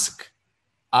ask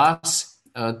us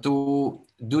to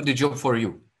do the job for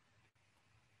you.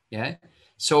 Yeah.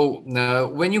 So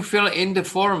when you fill in the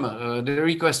form, the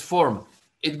request form,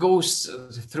 it goes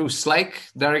through Slack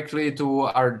directly to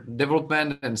our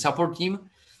development and support team,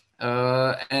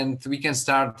 and we can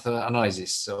start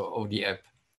analysis of the app.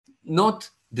 Not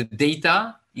the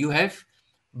data you have,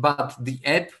 but the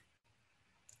app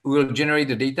will generate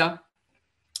the data.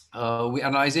 We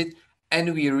analyze it,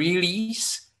 and we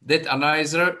release that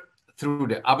analyzer through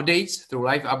the updates, through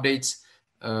live updates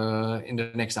in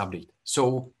the next update.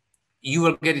 So you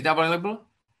will get it available,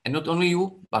 and not only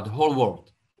you, but the whole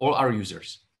world, all our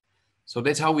users. So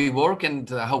that's how we work, and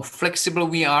how flexible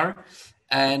we are,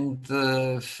 and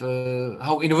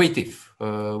how innovative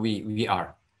we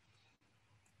are.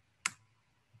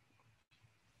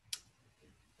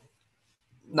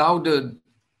 Now the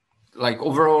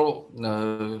overall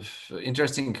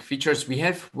interesting features, we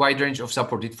have wide range of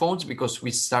supported phones because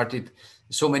we started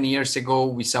so many years ago.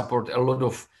 We support a lot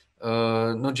of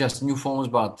not just new phones,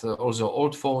 but also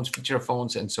old phones, feature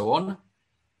phones, and so on.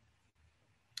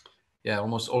 Yeah,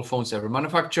 almost all phones ever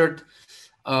manufactured.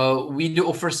 We do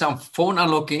offer some phone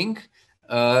unlocking,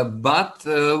 but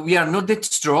we are not that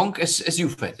strong as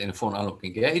UFED in phone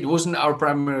unlocking. Yeah, it wasn't our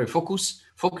primary focus.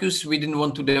 We didn't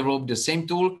want to develop the same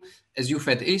tool as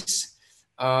UFED is,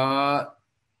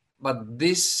 but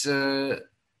this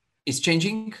is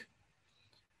changing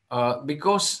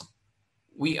because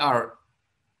we are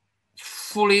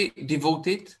fully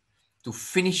devoted to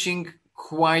finishing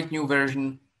quite new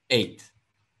version 8.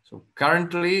 So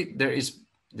currently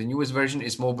the newest version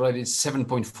is mobiledit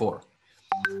 7.4.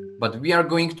 but we are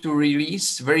going to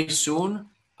release very soon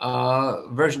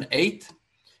version 8,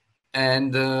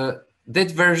 and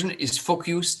that version is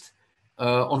focused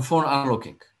on phone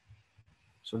unlocking.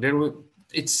 So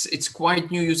it's quite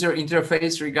new user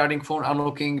interface regarding phone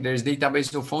unlocking. There's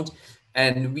database of phones,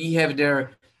 and we have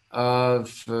there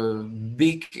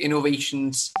big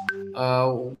innovations.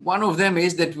 One of them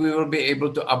is that we will be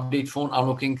able to update phone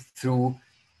unlocking through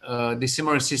the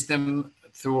similar system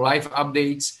through live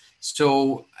updates.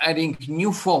 So adding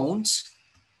new phones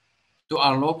to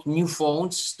unlock, new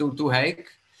phones to hack,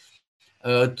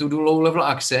 to do low-level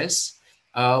access,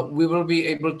 we will be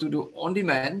able to do on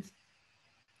demand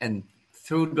and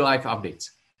through the live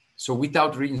updates. So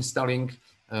without reinstalling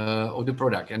of the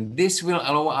product. And this will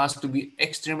allow us to be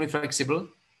extremely flexible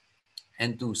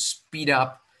and to speed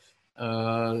up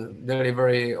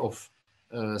delivery of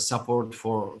support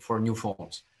for new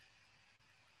phones.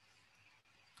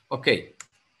 Okay,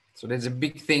 so there's a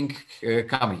big thing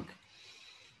coming.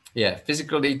 Yeah,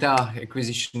 physical data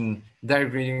acquisition,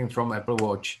 direct reading from Apple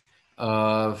Watch.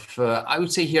 I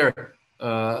would say here,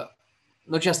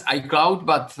 not just iCloud,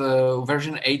 but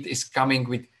version 8 is coming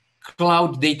with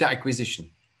cloud data acquisition.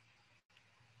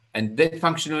 And that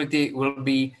functionality will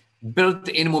be built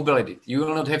in mobiledit. You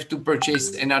will not have to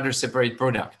purchase another separate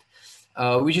product,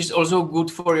 which is also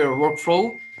good for your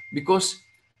workflow, because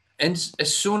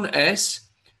as soon as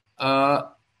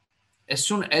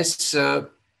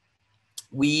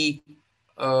we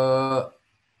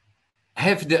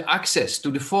have the access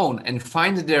to the phone and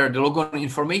find there the logon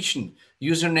information,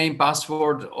 username,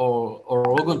 password, or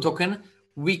logon token,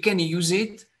 we can use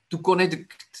it to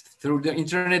connect through the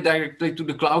internet directly to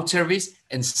the cloud service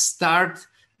and start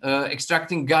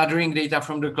extracting, gathering data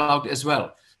from the cloud as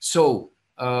well. So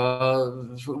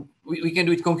we can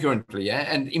do it concurrently,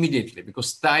 yeah, and immediately,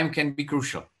 because time can be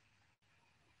crucial.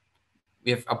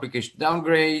 We have application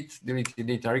downgrade, deleted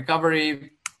data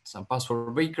recovery, some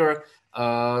password breaker.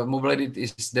 mobiledit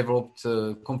is developed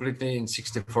completely in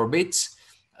 64 bits,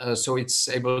 so it's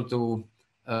able to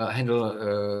handle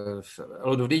a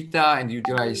lot of data and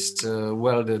utilize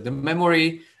well the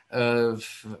memory.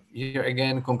 Here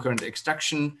again, concurrent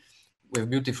extraction with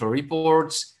beautiful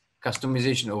reports,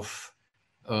 customization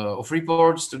of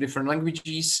reports to different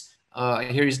languages.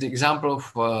 Here is the example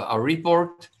of our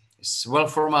report. It's well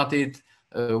formatted.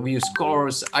 We use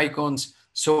colors, icons,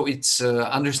 so it's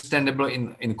understandable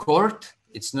in court.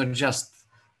 It's not just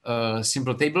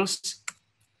simple tables.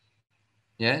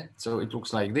 Yeah, so it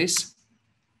looks like this.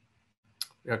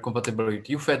 We are compatible with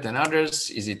UFET and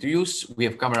others, easy to use. We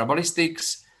have camera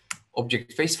ballistics,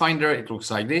 object face finder. It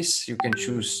looks like this. You can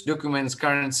choose documents,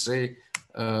 currency,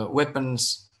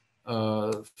 weapons,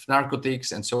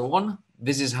 narcotics, and so on.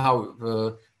 This is how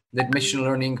that machine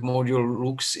learning module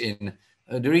looks in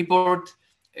the report.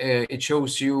 It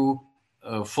shows you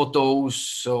photos,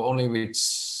 so only with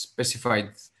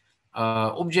specified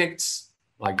objects,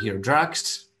 like here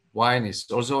drugs. Wine is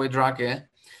also a drug, yeah?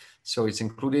 So it's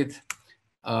included.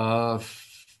 Yeah,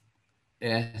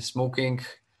 smoking,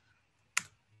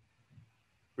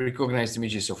 recognized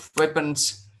images of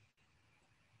weapons.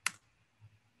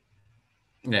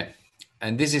 Yeah,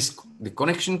 and this is the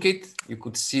connection kit. You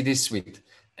could see this with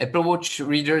Apple Watch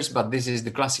readers, but this is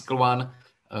the classical one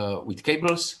with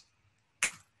cables.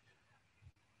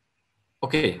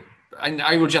 Okay, and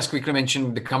I will just quickly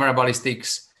mention the camera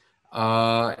ballistics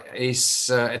is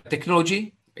a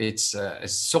technology. It's a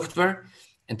software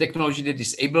and technology that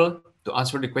is able to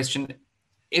answer the question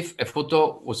if a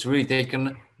photo was really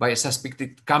taken by a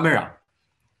suspected camera,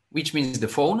 which means the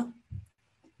phone,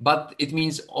 but it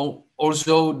means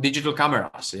also digital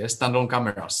cameras, yeah, standalone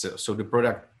cameras. So the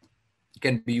product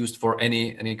can be used for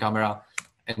any camera,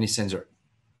 any sensor.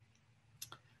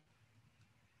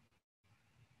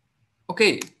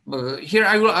 Okay, here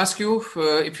I will ask you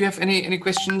if you have any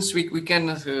questions. We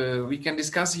can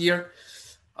discuss here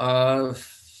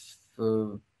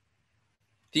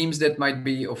themes that might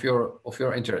be of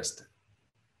your interest.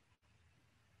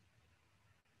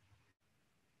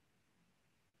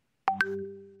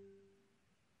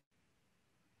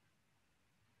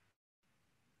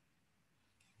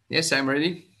 Yes, I'm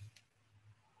ready.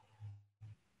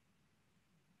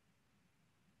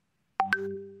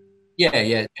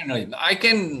 Yeah. Generally, I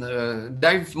can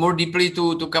dive more deeply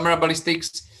to camera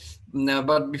ballistics,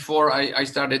 but before I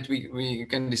started, we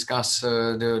can discuss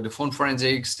the phone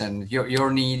forensics and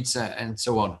your needs and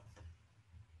so on.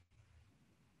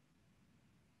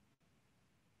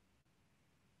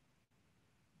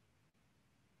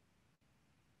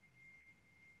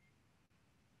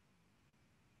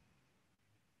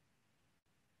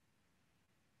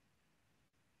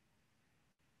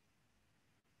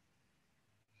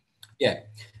 Yeah.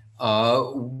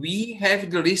 We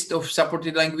have the list of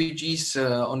supported languages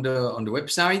on the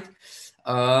website,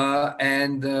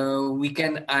 and we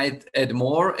can add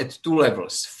more at two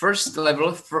levels. First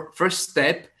level, first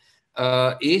step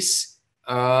is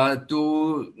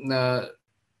to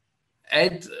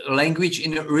add language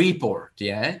in a report.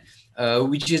 Yeah.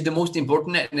 Which is the most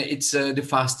important, and it's the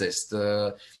fastest.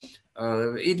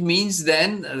 It means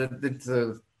then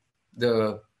that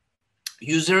the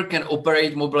user can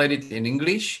operate mobiledit in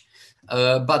English,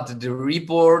 but the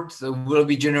report will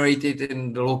be generated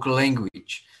in the local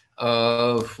language,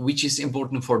 which is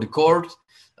important for the court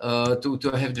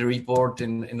to have the report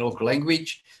in local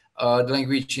language. The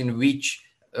language in which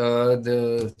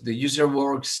the user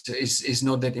works is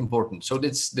not that important. So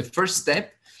that's the first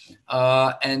step.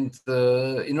 And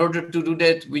in order to do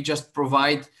that, we just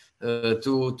provide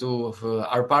to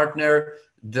our partner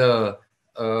the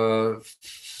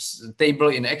table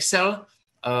in Excel.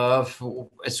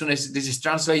 As soon as this is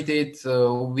translated,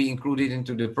 we include it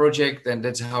into the project, and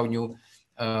that's how new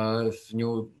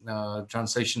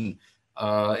translation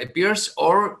appears.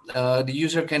 Or the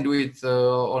user can do it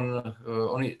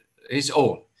on his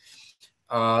own.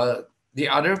 The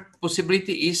other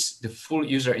possibility is the full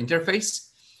user interface.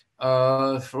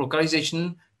 For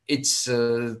localization, it's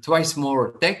twice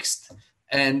more text,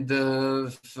 and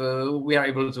we are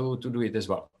able to do it as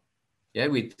well. Yeah,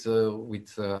 with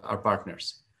our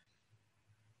partners.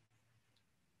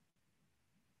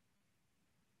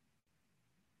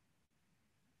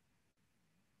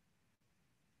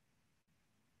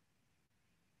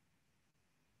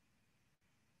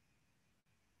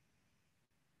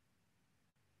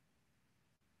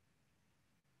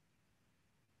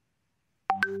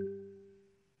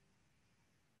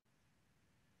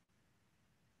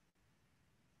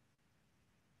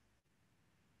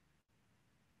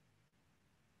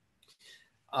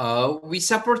 We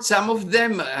support some of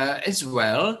them as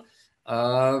well,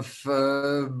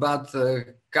 but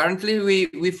currently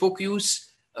we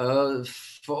focus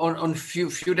on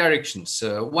few directions.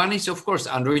 One is, of course,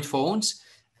 Android phones,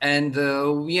 and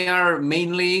we are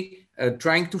mainly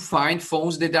trying to find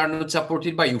phones that are not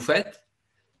supported by UFED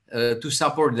to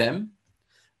support them.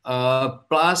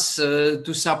 Plus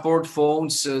to support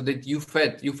phones that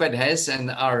UFED has and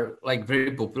are like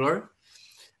very popular.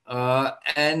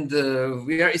 And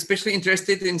we are especially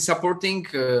interested in supporting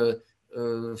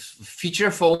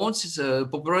feature phones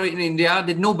popular in India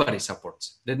that nobody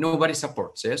supports.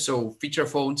 Yeah? So feature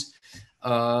phones,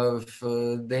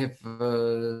 they have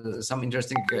some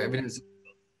interesting evidence.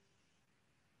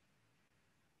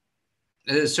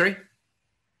 Sorry?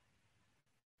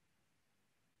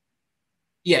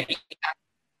 Yeah,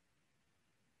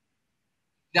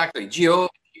 exactly. Geo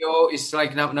is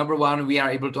like number one. We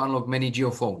are able to unlock many Geo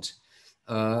phones.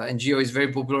 And Geo is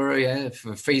very popular. Yeah,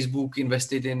 Facebook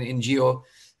invested in Geo.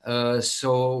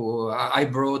 So I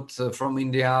brought from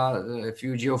India a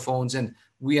few Geo phones, and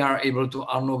we are able to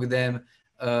unlock them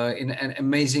in an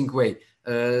amazing way.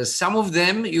 Some of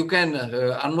them you can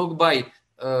unlock by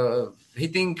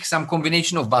hitting some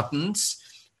combination of buttons,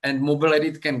 and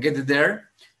mobiledit can get there.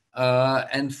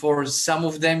 And for some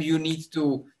of them, you need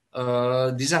to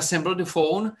disassemble the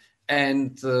phone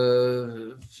and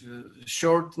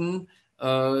shorten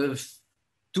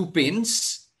two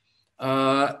pins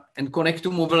and connect to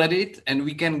mobiledit, and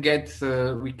we can get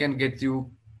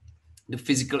you the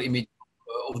physical image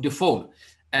of the phone.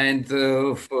 And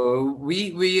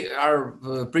we are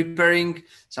preparing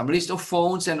some list of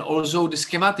phones and also the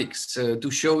schematics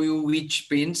to show you which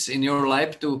pins in your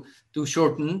lab to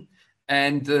shorten,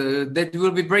 and that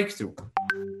will be breakthrough.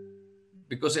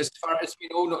 Because as far as we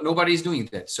know, nobody is doing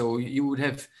that. So you would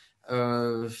have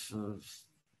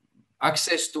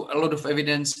access to a lot of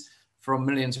evidence from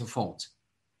millions of phones.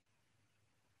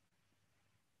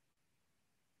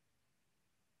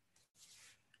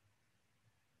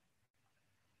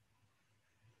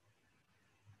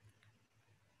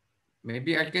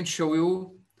 Maybe I can show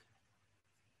you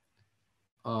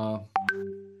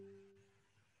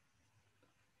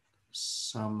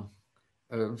some.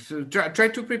 Try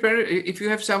to prepare if you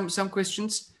have some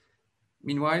questions.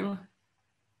 Meanwhile.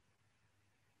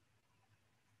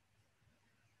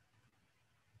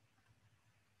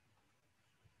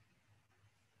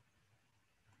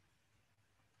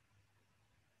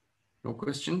 No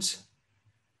questions?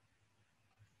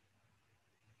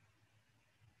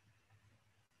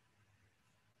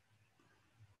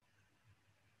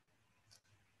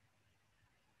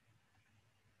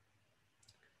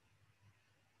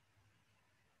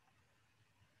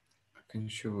 I can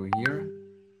show here.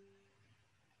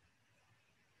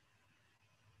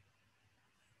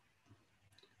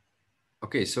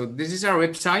 Okay, so this is our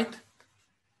website.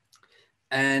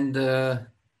 And to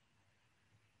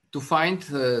find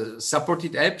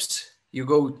supported apps, you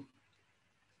go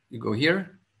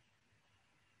here,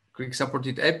 click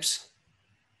supported apps,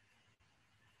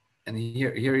 and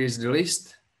here is the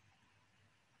list.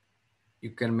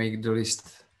 You can make the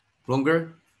list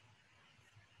longer.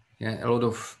 Yeah, a lot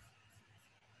of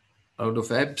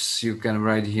apps. You can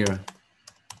write here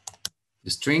the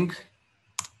string,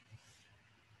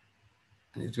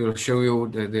 and it will show you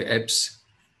the apps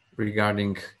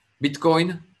regarding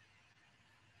Bitcoin,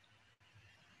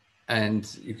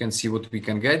 and you can see what we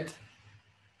can get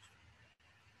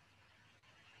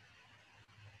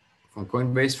from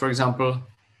Coinbase, for example.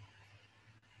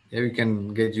 Yeah, we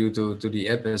can get you to the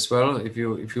app as well. If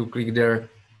you click there,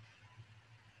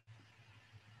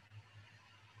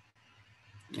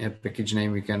 yeah, package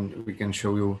name, we can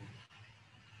show you.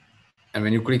 And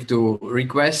when you click to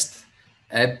request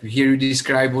app, here you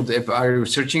describe what app are you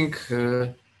searching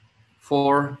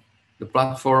for, the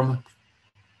platform,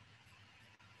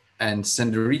 and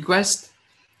send the request.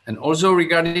 And also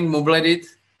regarding mobiledit,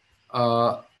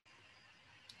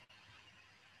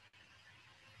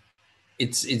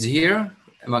 it's here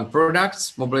among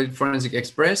products, mobiledit Forensic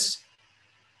Express.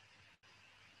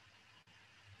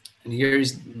 And here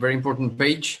is very important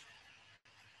page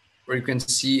where you can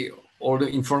see all the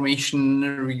information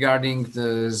regarding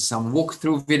some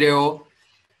walkthrough video,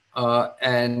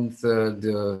 and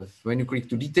when you click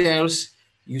to details,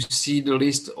 you see the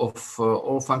list of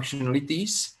all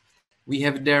functionalities we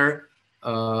have there,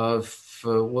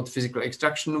 what physical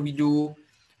extraction we do,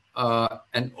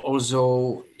 and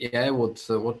also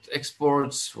what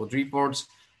exports, what reports,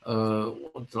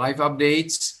 what live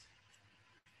updates.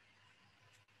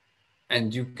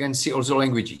 And you can see also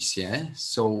languages,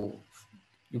 so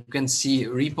you can see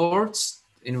reports,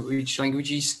 in which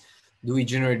languages do we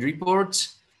generate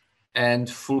reports, and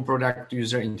full product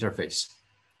user interface.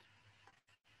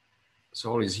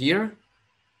 So all is here,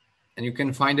 and you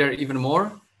can find there even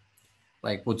more,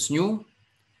 like what's new.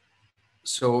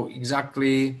 So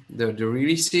exactly the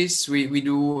releases we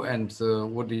do, and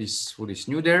what is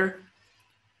new there.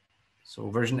 So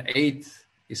version 8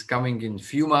 is coming in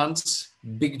few months,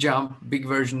 big jump, big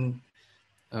version,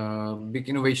 big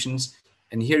innovations.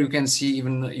 And here you can see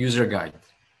even user guide.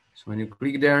 So when you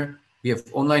click there, we have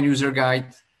online user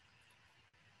guide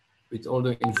with all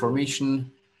the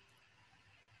information.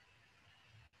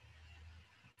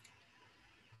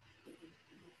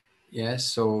 Yes,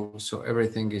 so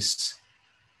everything is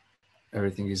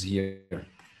here.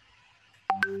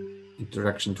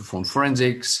 Introduction to phone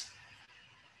forensics,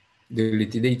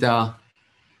 deleted data,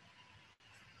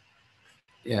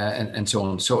 and so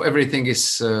on. So everything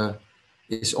is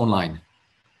online.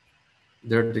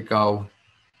 There the cow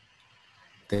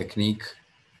technique,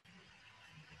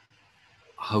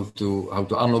 how to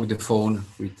unlock the phone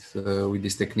with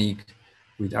this technique,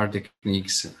 with our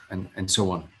techniques, and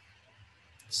so on.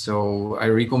 So I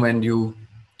recommend you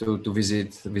to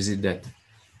visit that.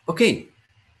 Okay,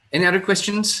 any other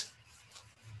questions?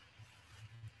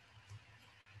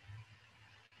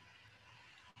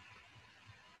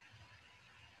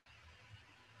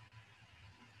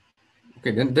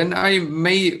 Okay, then I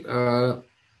may tell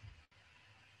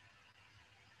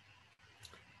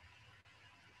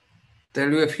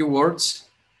you a few words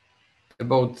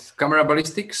about camera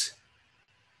ballistics.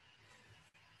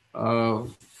 Why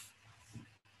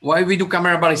we do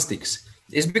camera ballistics?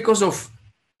 It's because of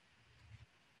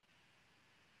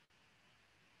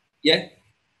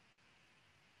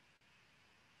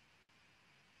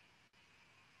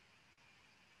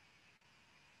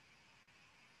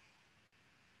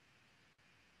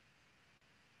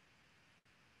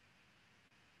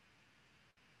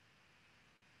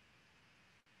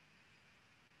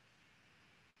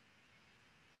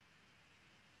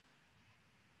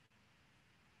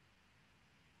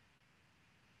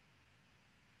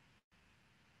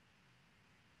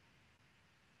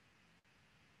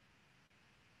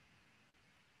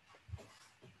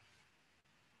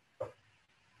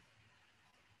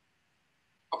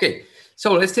Okay,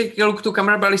 so let's take a look to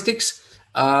camera ballistics.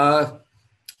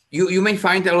 You may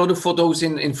find a lot of photos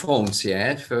in phones,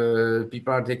 if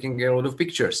people are taking a lot of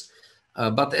pictures.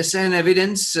 But as an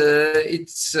evidence,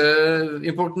 it's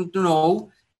important to know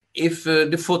if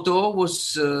the photo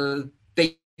was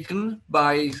taken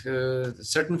by a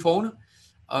certain phone,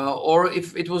 or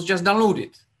if it was just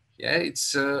downloaded.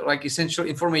 It's like essential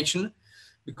information,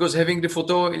 because having the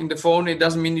photo in the phone, it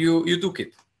doesn't mean you took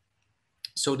it.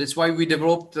 So that's why we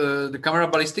developed the camera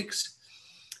ballistics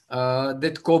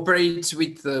that cooperates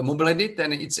with mobiledit,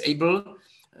 and it's able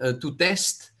to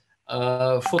test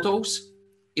photos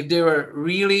if they were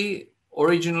really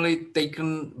originally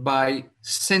taken by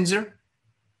sensor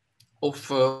of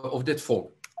that phone.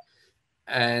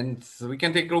 And we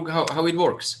can take a look how it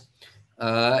works.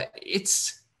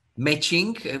 It's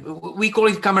matching. We call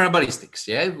it camera ballistics.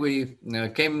 Yeah, we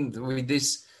came with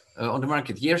this on the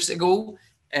market years ago,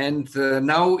 and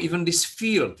now even this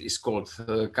field is called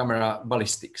camera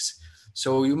ballistics.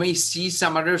 So you may see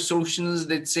some other solutions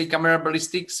that say camera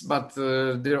ballistics, but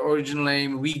the original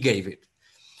name we gave it.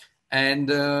 And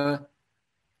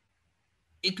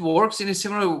it works in a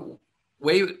similar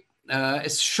way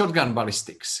as shotgun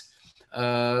ballistics.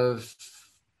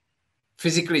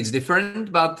 Physically, it's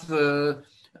different, but the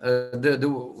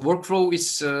workflow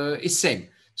is same.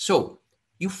 So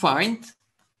you find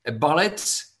a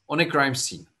bullets on a crime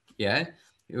scene. Yeah,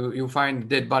 you find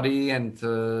dead body and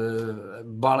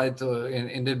bullet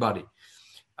in dead body,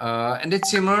 and it's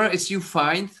similar as you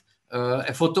find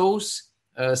photos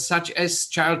such as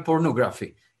child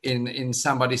pornography in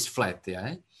somebody's flat.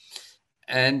 Yeah,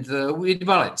 and with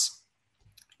bullets,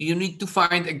 you need to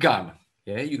find a gun.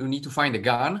 Yeah, you need to find a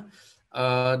gun.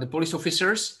 The police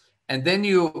officers, and then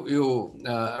you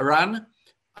run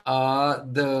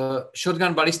the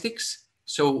shotgun ballistics.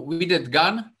 So with that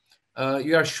gun,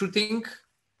 you are shooting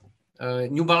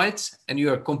new bullets, and you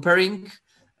are comparing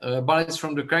bullets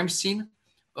from the crime scene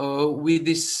with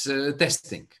this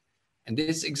testing. And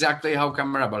this is exactly how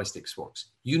camera ballistics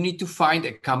works. You need to find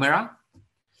a camera,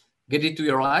 get it to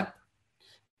your lab,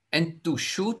 and to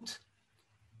shoot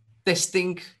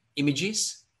testing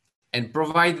images and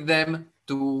provide them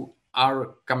to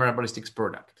our camera ballistics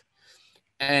product.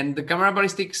 And the camera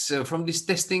ballistics from these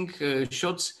testing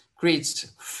shots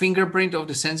creates fingerprint of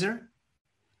the sensor.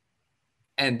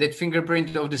 And that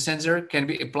fingerprint of the sensor can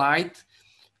be applied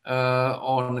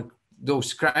on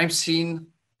those crime scene,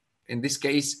 in this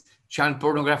case, child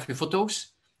pornography photos.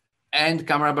 And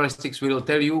camera ballistics will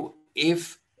tell you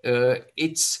if they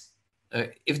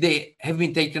have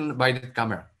been taken by the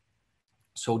camera.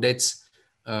 So that's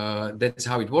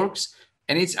how it works,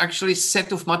 and it's actually a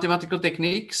set of mathematical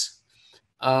techniques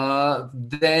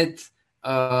that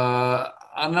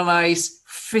analyze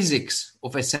physics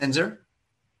of a sensor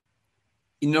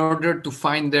in order to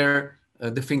find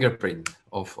the fingerprint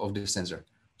of the sensor.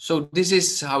 So this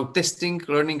is how testing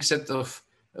learning set of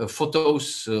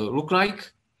photos look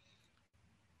like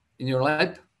in your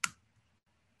lab.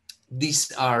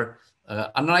 These are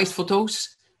analyzed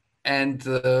photos. And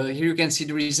here you can see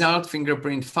the result: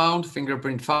 fingerprint found,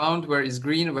 where is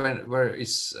green, where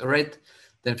is red,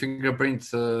 then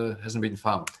fingerprint hasn't been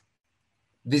found.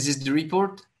 This is the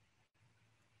report.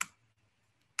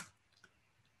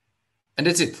 And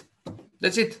that's it.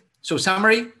 That's it. So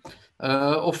summary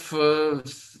of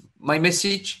my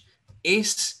message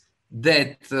is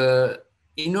that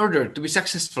in order to be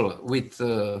successful with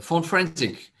phone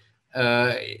forensic,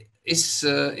 it's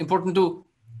important to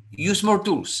use more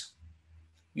tools.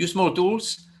 Use more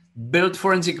tools, build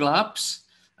forensic labs,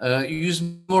 use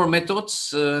more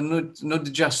methods, not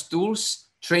just tools,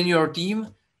 train your team,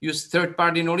 use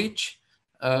third-party knowledge,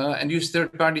 and use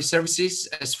third-party services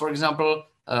as, for example,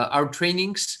 our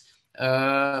trainings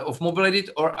of mobiledit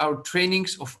or our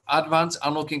trainings of advanced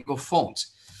unlocking of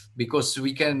phones, because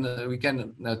we can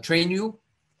train you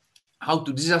how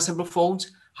to disassemble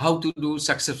phones, how to do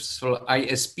successful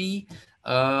ISP,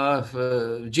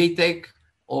 JTAG,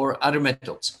 or other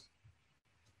methods.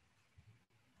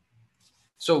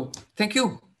 So thank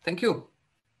you. Thank you.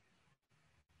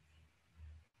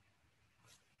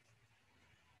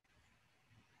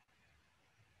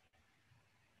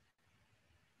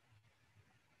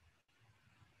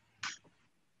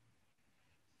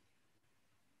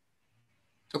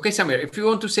 Okay, Samir, if you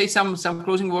want to say some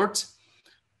closing words.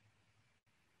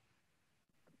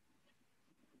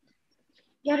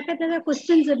 यार कहते हैं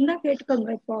question ना create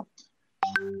करूंगा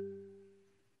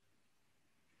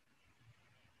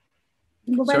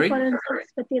इनको mobile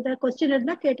forensics पे तेरा question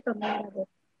ना create करूंगा यार वो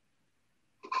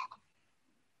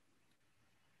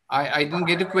I didn't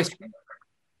get a question.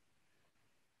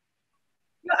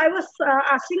 No, I was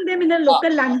asking them in a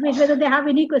local language whether they have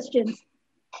any questions.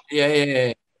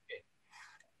 Yeah.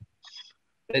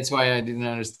 That's why I didn't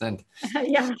understand.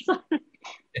 Yeah.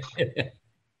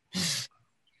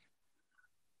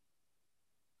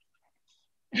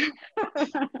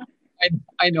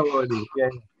 I know already. Yeah.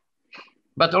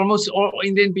 But almost all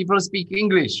Indian people speak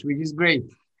English, which is great.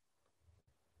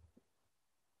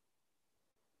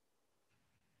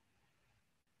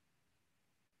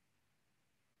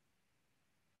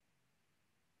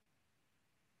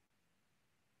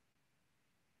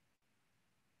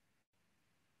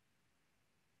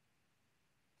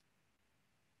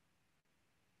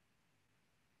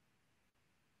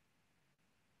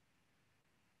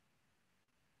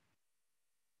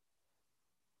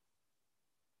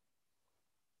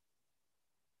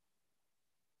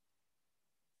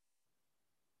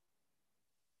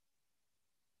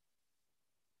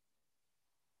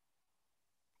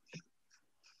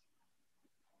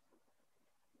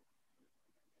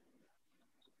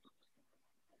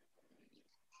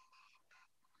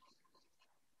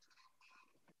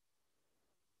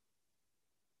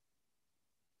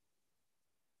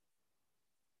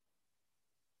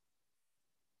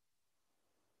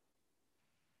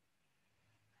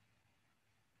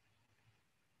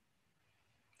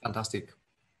 Fantastic.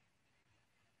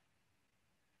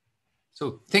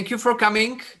 So thank you for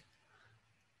coming.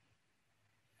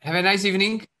 Have a nice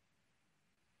evening.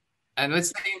 And let's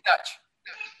stay in touch.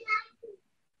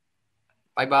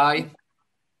 Bye-bye.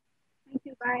 Thank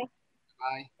you. Bye.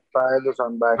 Bye. Bye,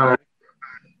 Dusan. Bye.